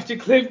know if I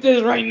should clip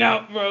this right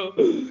now, bro.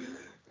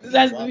 This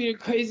has to be the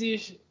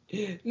craziest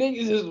shit.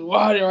 Niggas is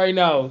wilding right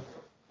now.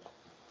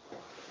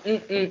 I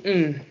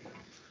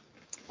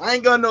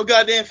ain't got no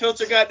goddamn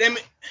filter, goddamn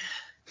it.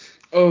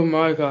 Oh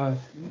my god.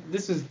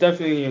 This is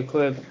definitely a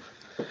clip.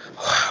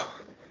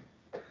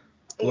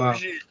 Wow. Oh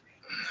shit.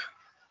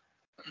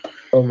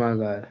 Oh my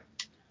god.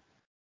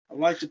 I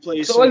like to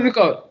play. So what's it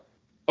called?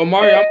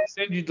 Omari, I'm gonna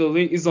send you the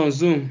link. It's on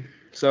Zoom.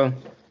 So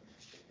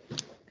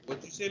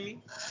What you send me?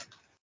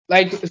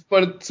 like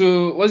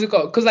to what's it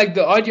called? Cause like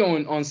the audio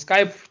on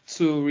Skype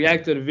to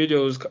react to the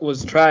videos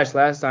was trash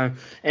last time,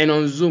 and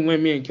on Zoom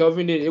when me and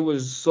Kelvin did, it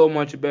was so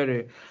much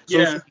better. So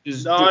Yeah,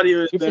 the audio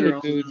is better.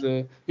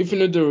 We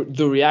finna do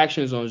the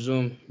reactions on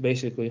Zoom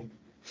basically.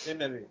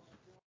 Send that in.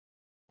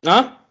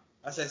 Huh?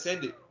 I said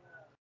send it.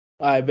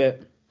 I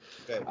bet.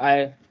 Okay.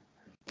 I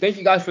thank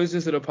you guys for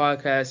listening to the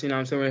podcast. You know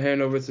what I'm saying? We're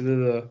heading over to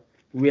the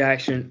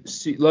reaction.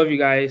 Love you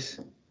guys.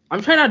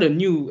 I'm trying out a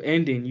new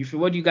ending.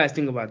 What do you guys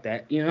think about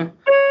that? You know?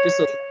 Just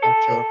a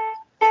outro.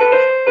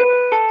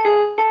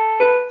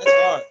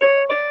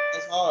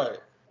 That's hard.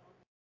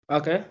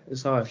 Okay,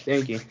 it's hard.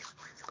 Thank you.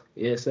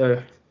 Yes,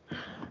 sir.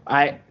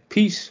 Alright,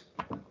 peace.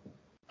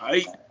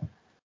 Alright.